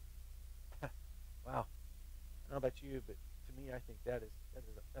 Wow. I don't know about you, but to me, I think that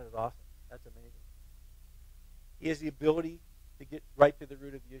is awesome. That's amazing. He has the ability to get right to the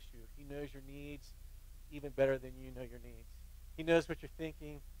root of the issue. He knows your needs even better than you know your needs. He knows what you're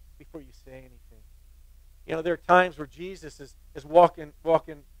thinking before you say anything. You know, there are times where Jesus is walking,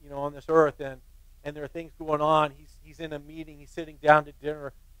 on this earth, and there are things going on. He's in a meeting. He's sitting down to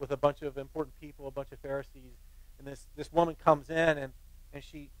dinner with a bunch of important people, a bunch of Pharisees, and this woman comes in, and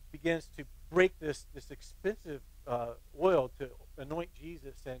she begins to break this expensive oil to anoint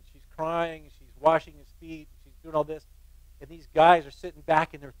Jesus, and she's crying, and she's washing his feet, and she's doing all this, and these guys are sitting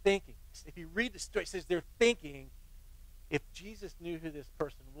back and they're thinking. If you read the story, it says they're thinking, if Jesus knew who this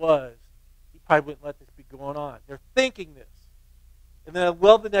person was, he probably wouldn't let this be going on. They're thinking this. And then I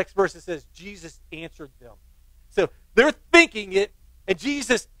love the next verse. It says, Jesus answered them. So they're thinking it, and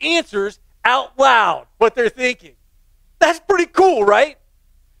Jesus answers out loud what they're thinking. That's pretty cool, right?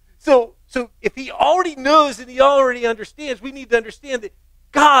 So if he already knows and he already understands, we need to understand that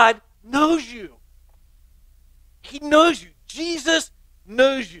God knows you. He knows you. Jesus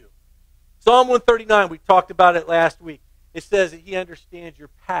knows you. Psalm 139, we talked about it last week. It says that he understands your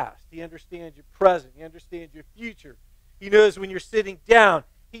past. He understands your present. He understands your future. He knows when you're sitting down.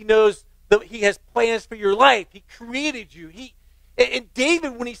 He knows that he has plans for your life. He created you. And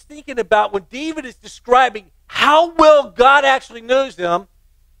David, when he's thinking about, when David is describing how well God actually knows them,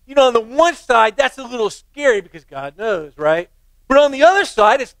 you know, on the one side, that's a little scary because God knows, right? But on the other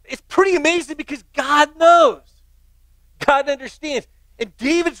side, it's pretty amazing because God knows. God understands. And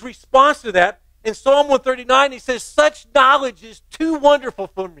David's response to that, in Psalm 139, he says, such knowledge is too wonderful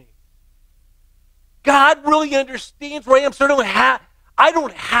for me. God really understands where I am, so I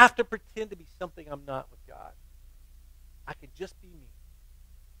don't have to pretend to be something I'm not with God. I can just be me.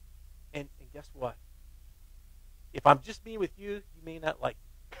 And guess what? If I'm just me with you, you may not like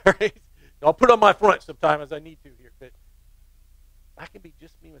me. Right? I'll put on my front sometime as I need to here, but I can be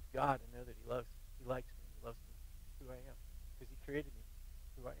just me with God and know that he likes me, he loves me, who I am, because he created me,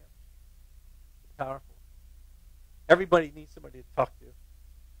 who I am. It's powerful. Everybody needs somebody to talk to.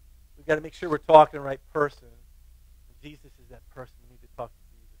 We've got to make sure we're talking to the right person. And Jesus is that person. We need to talk to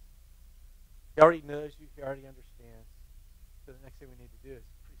Jesus. He already knows you. He already understands. So the next thing we need to do is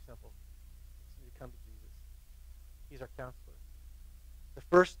pretty simple. We just need to come to Jesus. He's our counselor. The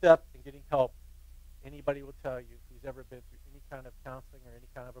first step in getting help, anybody will tell you who's ever been through any kind of counseling or any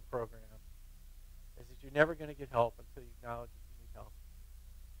kind of a program, is that you're never going to get help until you acknowledge that you need help.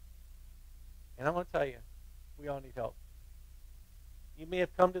 And I'm going to tell you, we all need help. You may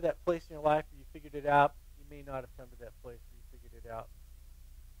have come to that place in your life where you figured it out. You may not have come to that place where you figured it out.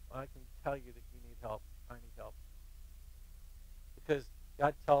 Well, I can tell you that you need help. I need help. Because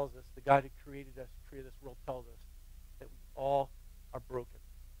God tells us, the God who created us, created this world, tells us that we all are broken.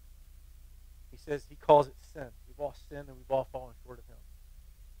 He says, he calls it sin. We've all sinned and we've all fallen short of him.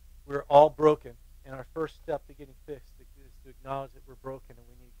 We're all broken. And our first step to getting fixed is to acknowledge that we're broken and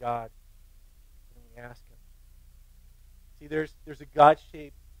we need God. And we ask him. See, there's a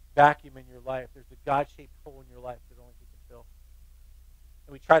God-shaped vacuum in your life. There's a God-shaped hole in your life that only he can fill.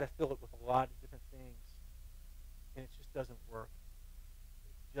 And we try to fill it with a lot of different things. And it just doesn't work.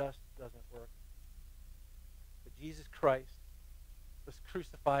 It just doesn't work. But Jesus Christ was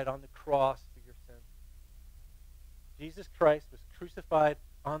crucified on the cross for your sins. Jesus Christ was crucified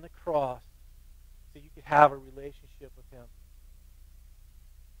on the cross so you could have a relationship with him.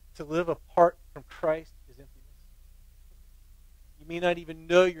 To live apart from Christ is emptiness. You may not even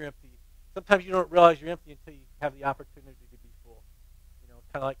know you're empty. Sometimes you don't realize you're empty until you have the opportunity to be full.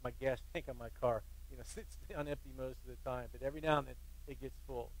 Kind of like my gas tank on my car. Sits on empty most of the time, but every now and then it gets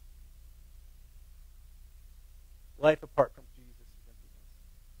full. Life apart from Jesus is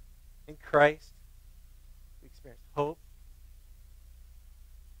emptiness. In Christ, we experience hope.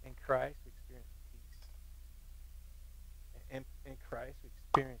 In Christ, we experience peace. In Christ, we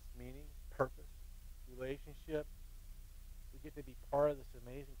experience meaning, purpose, relationship. We get to be part of this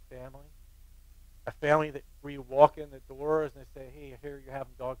amazing family. A family that where you walk in the doors and they say, hey, I hear you're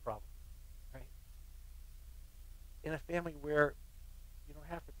having dog problems. Right? In a family where you don't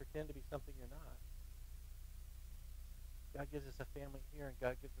have to pretend to be something you're not. God gives us a family here and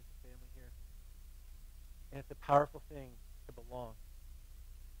God gives us a family here. And it's a powerful thing to belong.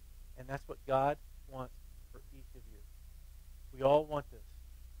 And that's what God wants for each of you. We all want this.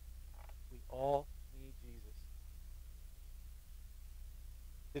 We all need Jesus.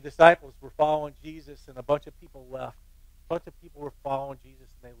 The disciples were following Jesus and a bunch of people left. A bunch of people were following Jesus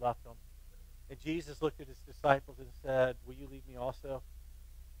and they left him. And Jesus looked at his disciples and said, will you leave me also?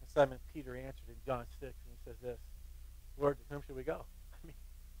 And Simon Peter answered in John 6 and he says this, Lord, to whom should we go?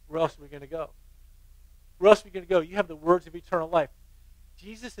 Where else are we going to go? Where else are we going to go? You have the words of eternal life.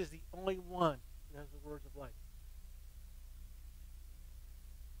 Jesus is the only one who has the words of life.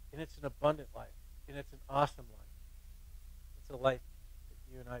 And it's an abundant life. And it's an awesome life. It's a life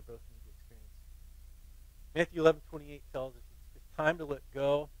that you and I both need to experience. Matthew 11:28 tells us it's time to let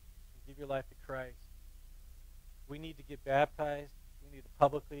go and give your life to Christ. We need to get baptized. We need to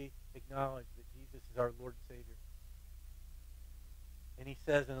publicly acknowledge that Jesus is our Lord and Savior. And he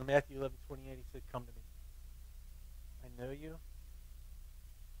says in Matthew 11:28, he said, come to me. I know you.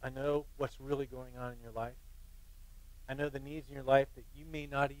 I know what's really going on in your life. I know the needs in your life that you may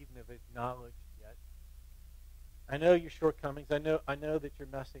not even have acknowledged yet. I know your shortcomings. I know that you're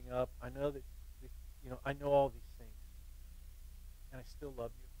messing up. I know that I know all these things. And I still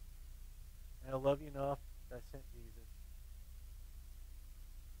love you. And I love you enough that I sent Jesus.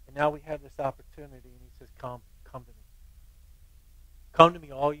 And now we have this opportunity, and he says, come to me. Come to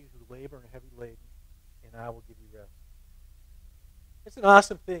me, all you who labor and are heavy laden, and I will give you rest. It's an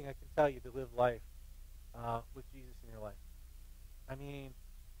awesome thing, I can tell you, to live life with Jesus in your life. I mean,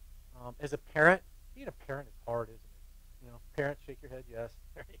 as a parent, being a parent is hard, isn't it? Parents, shake your head, yes.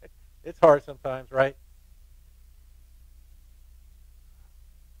 It's hard sometimes, right?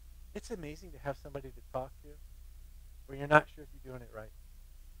 It's amazing to have somebody to talk to where you're not sure if you're doing it right.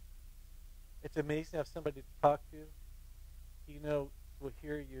 It's amazing to have somebody to talk to. Will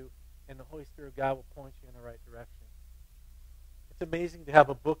hear you, and the Holy Spirit of God will point you in the right direction. It's amazing to have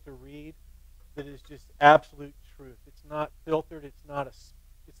a book to read that is just absolute truth. It's not filtered. It's not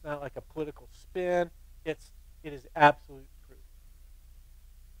like a political spin. It is absolute truth.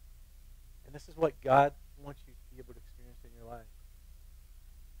 And this is what God wants you to be able to experience in your life.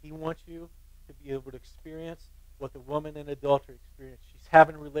 He wants you to be able to experience what the woman in adultery experienced. She's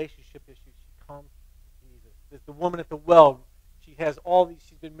having relationship issues. She comes to Jesus. There's the woman at the well. She has all these.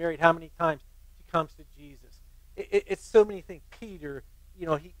 She's been married how many times? She comes to Jesus. It's so many things. Peter,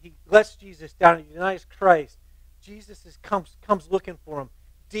 he lets Jesus down. He denies Christ. Jesus comes looking for him.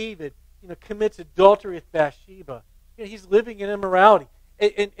 David, commits adultery with Bathsheba. He's living in immorality.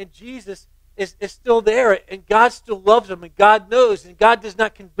 And Jesus is still there. And God still loves him. And God knows. And God does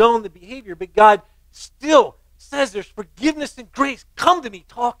not condone the behavior. But God still says there's forgiveness and grace. Come to me.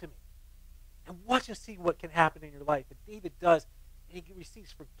 Talk to me. And watch and see what can happen in your life. And David does, and he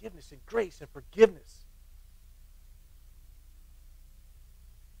receives forgiveness and grace and forgiveness.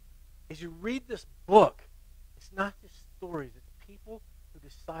 As you read this book, it's not just stories, it's people who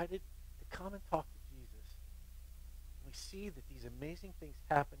decided to come and talk to Jesus. And we see that these amazing things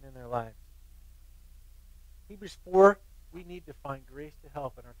happen in their lives. Hebrews 4, we need to find grace to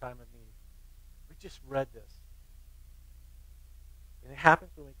help in our time of need. We just read this. And it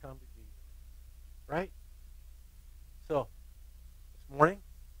happens when we come to Jesus. Right? So, this morning,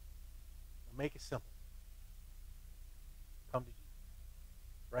 we'll make it simple. Come to Jesus.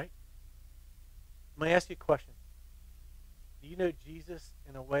 Right? I'm going to ask you a question. Do you know Jesus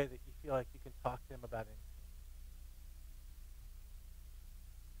in a way that you feel like you can talk to him about anything?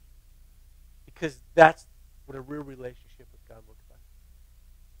 Because that's what a real relationship with God looks like.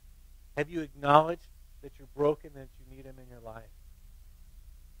 Have you acknowledged that you're broken and that you need him in your life?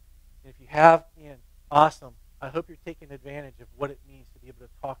 And if you have, Ian, awesome. I hope you're taking advantage of what it means to be able to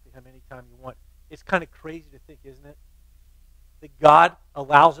talk to him anytime you want. It's kind of crazy to think, isn't it? That God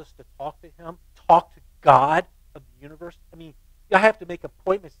allows us to talk to him, talk to God of the universe. I mean, I have to make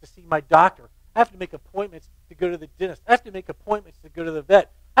appointments to see my doctor. I have to make appointments to go to the dentist. I have to make appointments to go to the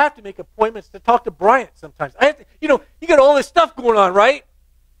vet. I have to make appointments to talk to Bryant sometimes. I have to, you got all this stuff going on, right?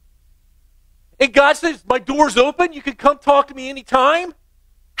 And God says, my door's open. You can come talk to me anytime.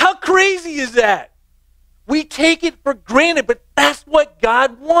 How crazy is that? We take it for granted, but that's what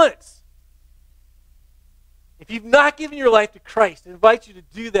God wants. If you've not given your life to Christ, I invite you to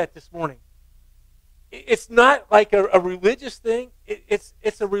do that this morning. It's not like a religious thing.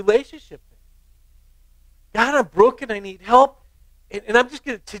 It's a relationship thing. God, I'm broken. I need help. And I'm just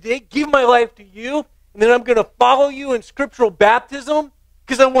going to today give my life to you, and then I'm going to follow you in scriptural baptism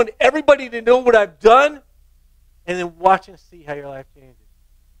because I want everybody to know what I've done, and then watch and see how your life changes.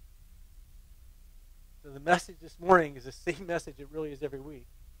 So the message this morning is the same message it really is every week.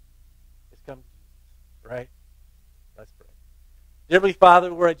 It's come to Jesus, right? Let's pray. Dear Heavenly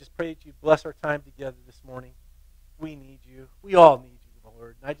Father, Lord, I just pray that you bless our time together this morning. We need you. We all need you,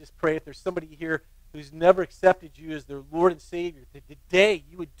 Lord. And I just pray if there's somebody here who's never accepted you as their Lord and Savior, that today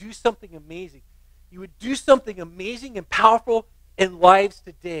you would do something amazing. You would do something amazing and powerful in lives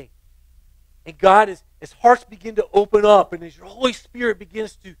today. And God, as hearts begin to open up and as your Holy Spirit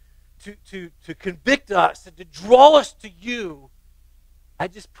begins to convict us and to draw us to you, I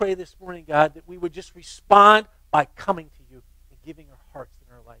just pray this morning, God, that we would just respond by coming to you and giving our hearts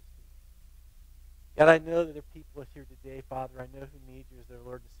and our lives to you. God, I know that there are people here today, Father, I know who need you as their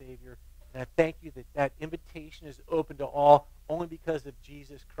Lord and Savior. And I thank you that that invitation is open to all only because of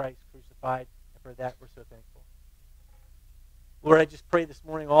Jesus Christ crucified. And for that, we're so thankful. Lord, I just pray this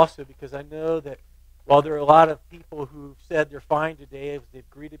morning also because I know that while there are a lot of people who've said they're fine today, as they've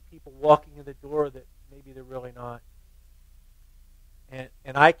greeted people walking in the door, that maybe they're really not.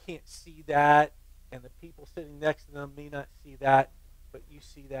 And I can't see that, and the people sitting next to them may not see that, but you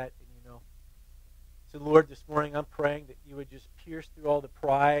see that and you know. So, Lord, this morning I'm praying that you would just pierce through all the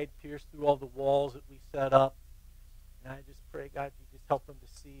pride, pierce through all the walls that we set up. And I just pray, God, you just help them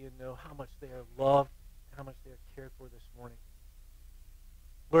to see and know how much they are loved and how much they are cared for this morning.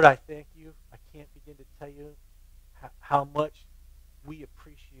 Lord, I thank you. I can't begin to tell you how much we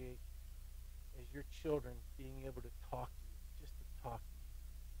appreciate as your children being able to talk to you, just to talk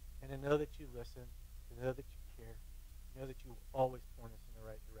to you. And to know that you listen, to know that you care, to know that you will always point us in the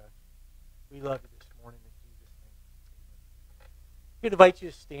right direction. We love you this morning in Jesus' name. Amen. I'm going to invite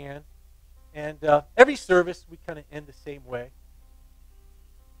you to stand. And every service, we kind of end the same way.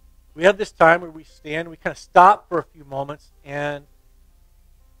 We have this time where we stand, we kind of stop for a few moments, and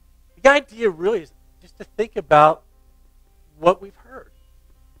the idea really is just to think about what we've heard.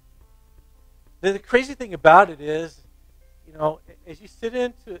 The crazy thing about it is, as you sit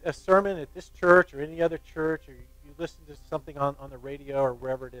into a sermon at this church or any other church, or you listen to something on the radio or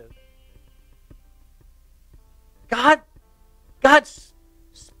wherever it is, God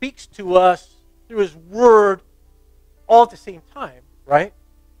speaks to us through his word all at the same time, right?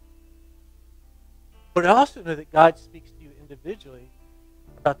 But I also know that God speaks to you individually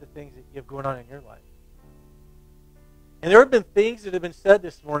about the things that you have going on in your life. And there have been things that have been said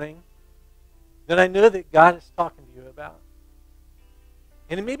this morning that I know that God is talking to you about.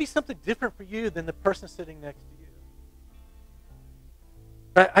 And it may be something different for you than the person sitting next to you.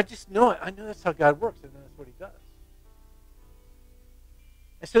 But I just know it. I know that's how God works, and that's what he does.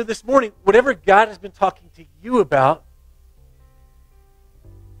 And so this morning, whatever God has been talking to you about,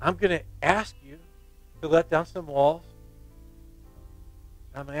 I'm going to ask you to let down some walls.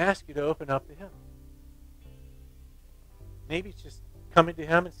 I'm going to ask you to open up to him. Maybe it's just coming to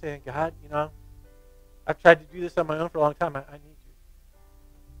him and saying, God, I've tried to do this on my own for a long time. I need you.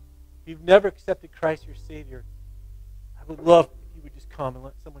 If you've never accepted Christ your Savior, I would love if you would just come and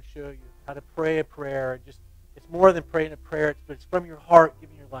let someone show you how to pray a prayer. And just, it's more than praying a prayer, but it's from your heart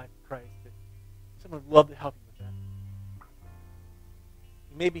giving your life to Christ. And someone would love to help you with that.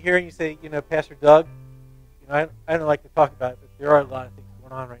 You may be hearing you say, Pastor Doug, I don't like to talk about it, but there are a lot of things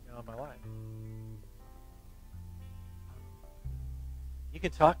going on right now in my life. You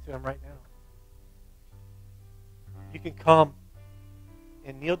can talk to him right now. You can come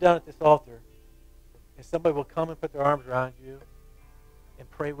and kneel down at this altar, and somebody will come and put their arms around you and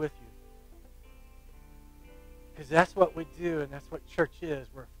pray with you. Because that's what we do, and that's what church is.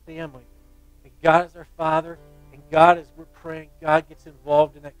 We're a family. And God is our Father, and God, as we're praying, God gets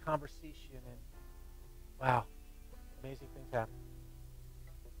involved in that conversation, and wow, amazing things happen.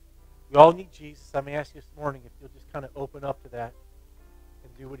 We all need Jesus. I'm going to ask you this morning if you'll just kind of open up to that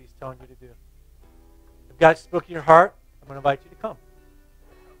and do what he's telling you to do. If God spoke in your heart, I'm going to invite you to come.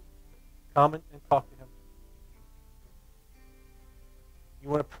 Come and talk to him. You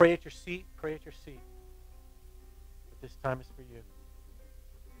want to pray at your seat? Pray at your seat. But this time is for you.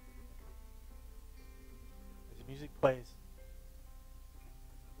 As the music plays,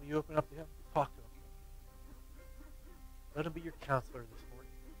 will you open up to him? Talk to him. Let him be your counselor this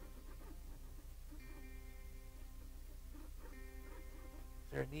morning.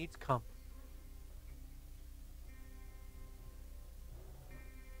 If there are needs, come.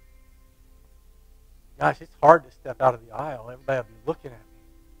 Gosh, it's hard to step out of the aisle. Everybody will be looking at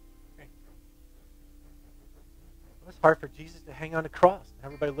me. It was hard for Jesus to hang on the cross and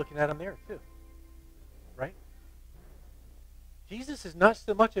everybody looking at him there too. Right? Jesus is not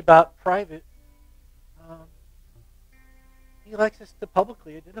so much about private. He likes us to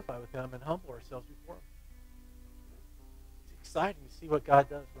publicly identify with him and humble ourselves before him. It's exciting to see what God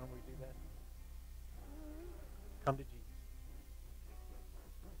does when we do that. Come to Jesus.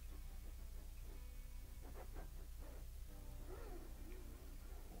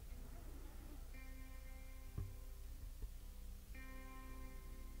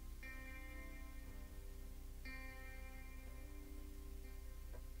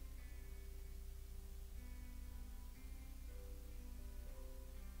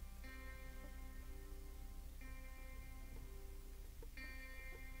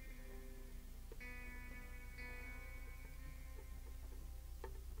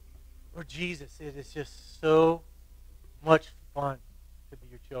 Lord Jesus, it is just so much fun to be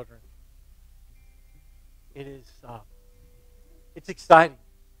your children. It is, it's exciting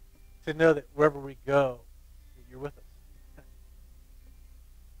to know that wherever we go, that you're with us.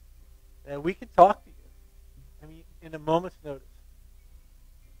 That we can talk to you. I mean, in a moment's notice.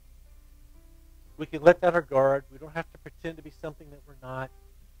 We can let down our guard. We don't have to pretend to be something that we're not.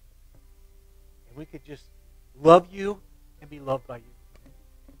 And we could just love you and be loved by you.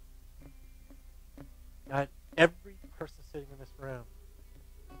 God, every person sitting in this room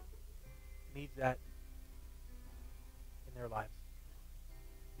needs that in their lives,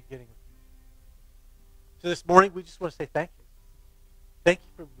 beginning with you. So this morning, we just want to say thank you. Thank you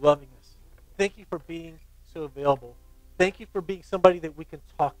for loving us. Thank you for being so available. Thank you for being somebody that we can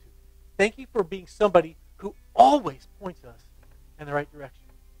talk to. Thank you for being somebody who always points us in the right direction.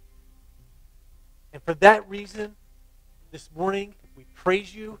 And for that reason, this morning, we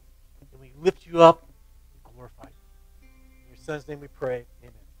praise you and we lift you up. Glorified. In your Son's name we pray.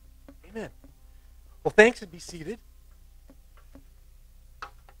 Amen. Amen. Well, thanks, and be seated.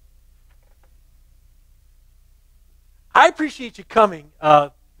 I appreciate you coming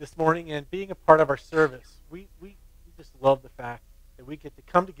this morning and being a part of our service. We just love the fact that we get to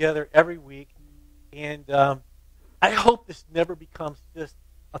come together every week, and I hope this never becomes just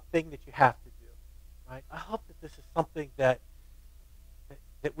a thing that you have to do. Right? I hope that this is something that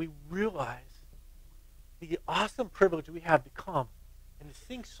we realize the awesome privilege we have to come and to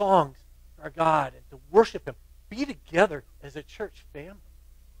sing songs to our God and to worship him, be together as a church family.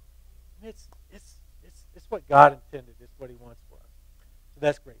 I mean, it's what God intended. It's what he wants for us. So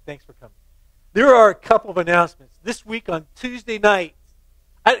that's great. Thanks for coming. There are a couple of announcements. This week on Tuesday night,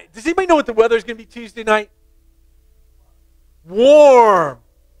 does anybody know what the weather is going to be Tuesday night? Warm.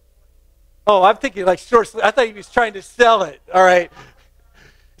 Oh, I'm thinking like short sleeve. I thought he was trying to sell it. All right.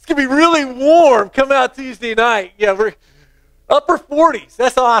 It's going to be really warm coming out Tuesday night. Yeah, we're upper 40s.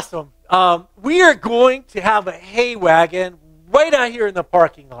 That's awesome. We are going to have a hay wagon right out here in the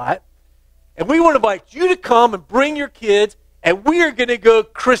parking lot. And we want to invite you to come and bring your kids. And we are going to go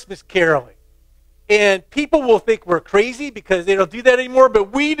Christmas caroling. And people will think we're crazy because they don't do that anymore,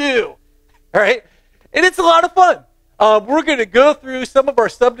 but we do. All right? And it's a lot of fun. We're going to go through some of our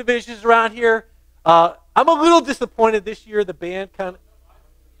subdivisions around here. I'm a little disappointed this year. The band kind of...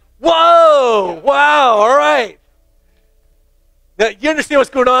 Whoa! Wow! All right. Now, you understand what's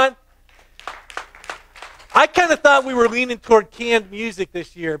going on? I kind of thought we were leaning toward canned music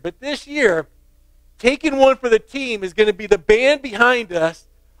this year, but this year, taking one for the team is going to be the band behind us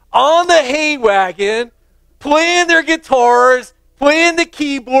on the hay wagon, playing their guitars, playing the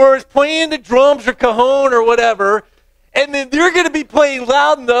keyboards, playing the drums or cajon or whatever, and then they're going to be playing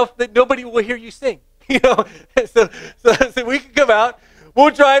loud enough that nobody will hear you sing. You know, so we can come out,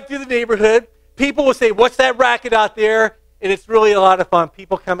 we'll drive through the neighborhood, people will say, "What's that racket out there?" And it's really a lot of fun.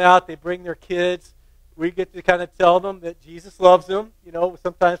 People come out, they bring their kids. We get to kind of tell them that Jesus loves them. You know,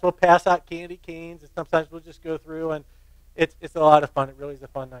 sometimes we'll pass out candy canes, and sometimes we'll just go through, and it's a lot of fun. It really is a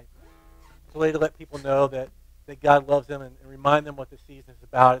fun night. It's a way to let people know that God loves them and remind them what the season is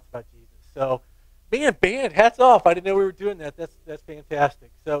about. It's about Jesus. So, man, band, hats off. I didn't know we were doing that. That's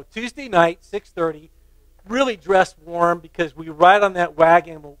fantastic. So Tuesday night, 6:30, really dress warm because we ride on that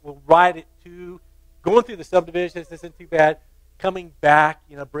wagon. We'll ride it to, going through the subdivisions. This isn't too bad. Coming back,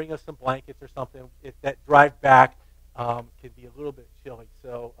 you know, bring us some blankets or something. If that drive back could be a little bit chilly.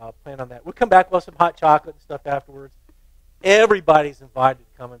 So plan on that. We'll come back with some hot chocolate and stuff afterwards. Everybody's invited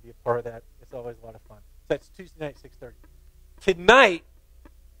to come and be a part of that. It's always a lot of fun. So that's Tuesday night, 6:30. Tonight,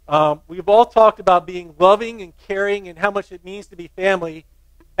 we've all talked about being loving and caring and how much it means to be family.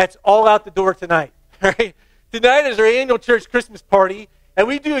 That's all out the door tonight. Right? Tonight is our annual church Christmas party, and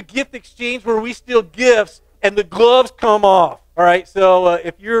we do a gift exchange where we steal gifts and the gloves come off. All right, so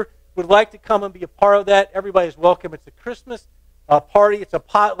if you would like to come and be a part of that, everybody's welcome. It's a Christmas party. It's a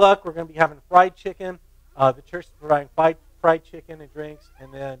potluck. We're going to be having fried chicken. The church is providing fried chicken and drinks,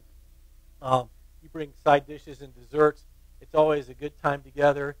 and then you bring side dishes and desserts. It's always a good time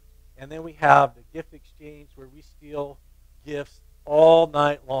together. And then we have the gift exchange where we steal gifts all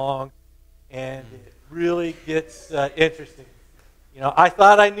night long, and it really gets interesting. You know, I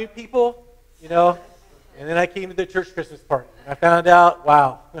thought I knew people, you know, and then I came to the church Christmas party, and I found out,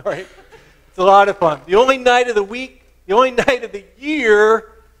 wow, all right, it's a lot of fun. The only night of the week, the only night of the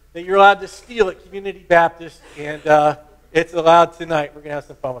year that you're allowed to steal at Community Baptist, and it's allowed tonight. We're going to have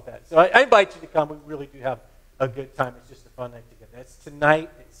some fun with that. So I invite you to come. We really do have a good time. It's just a fun night together. That's tonight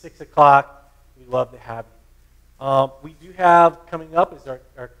at 6 o'clock. We'd love to have you. We do have coming up is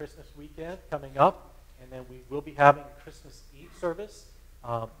our Christmas weekend coming up, and then we will be having a Christmas Eve service.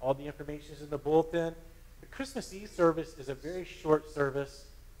 All the information is in the bulletin. The Christmas Eve service is a very short service.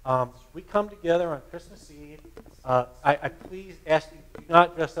 We come together on Christmas Eve. I please ask you, do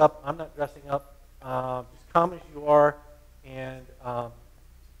not dress up. I'm not dressing up. Just come as you are, and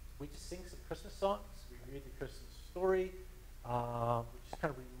we just sing some Christmas songs. We read the Christmas story. We're just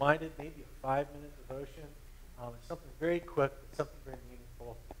kind of reminded, maybe a 5-minute devotion. It's something very quick, but something very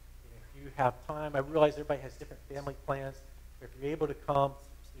meaningful. And if you have time, I realize everybody has different family plans. But if you're able to come,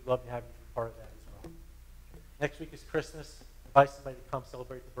 we'd love to have you be part of that as well. Next week is Christmas. Invite somebody to come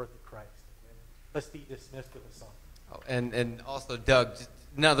celebrate the birth of Christ. And let's be dismissed with a song. Oh, and also, Doug, just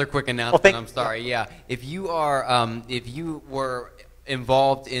another quick announcement. I'm sorry. Yeah, if you were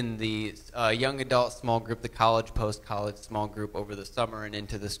involved in the young adult small group, the college, post-college small group over the summer and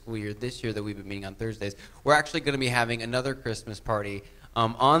into the school year this year that we've been meeting on Thursdays, we're actually going to be having another Christmas party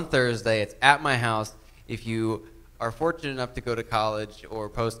on Thursday. It's at my house. If you are fortunate enough to go to college or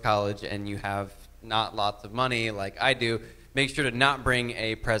post-college and you have not lots of money like I do, make sure to not bring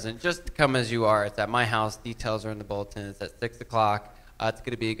a present. Just come as you are. It's at my house. Details are in the bulletin. It's at 6 o'clock. It's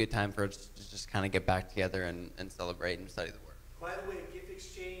going to be a good time for us to just kind of get back together and celebrate and study the Word. By the way, gift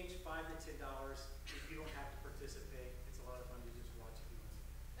exchange, $5 to $10. If you don't have to participate, it's a lot of fun to just watch it.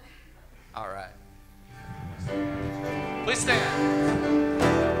 All right. Please stand.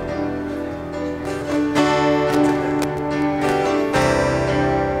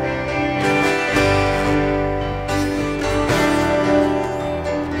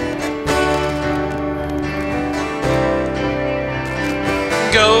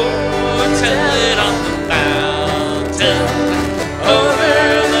 Go tell it on the mountain, over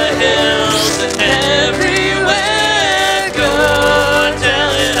the hills and everywhere. Go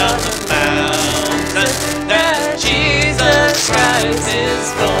tell it on the mountain that Jesus Christ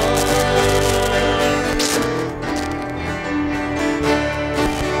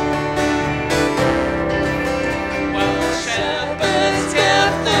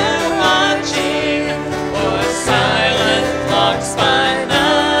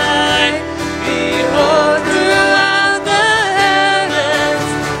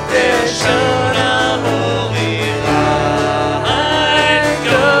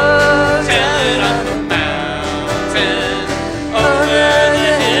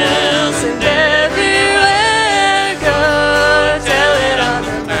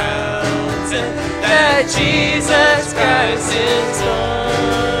that Jesus Christ is born.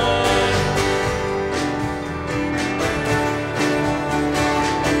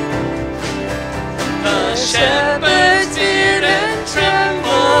 The shepherds feared and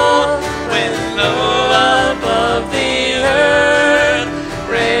trembled when low above the earth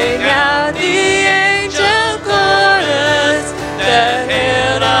rang out the angel chorus that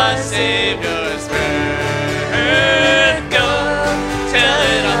hailed our Savior's birth. Go tell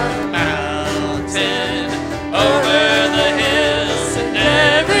it on the mountain, over the hills and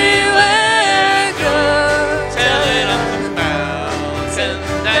everywhere. Go tell it on the mountain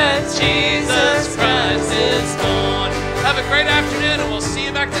that Jesus Christ is born. Have a great afternoon, and we'll see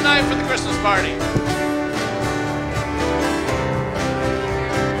you back tonight for the Christmas party.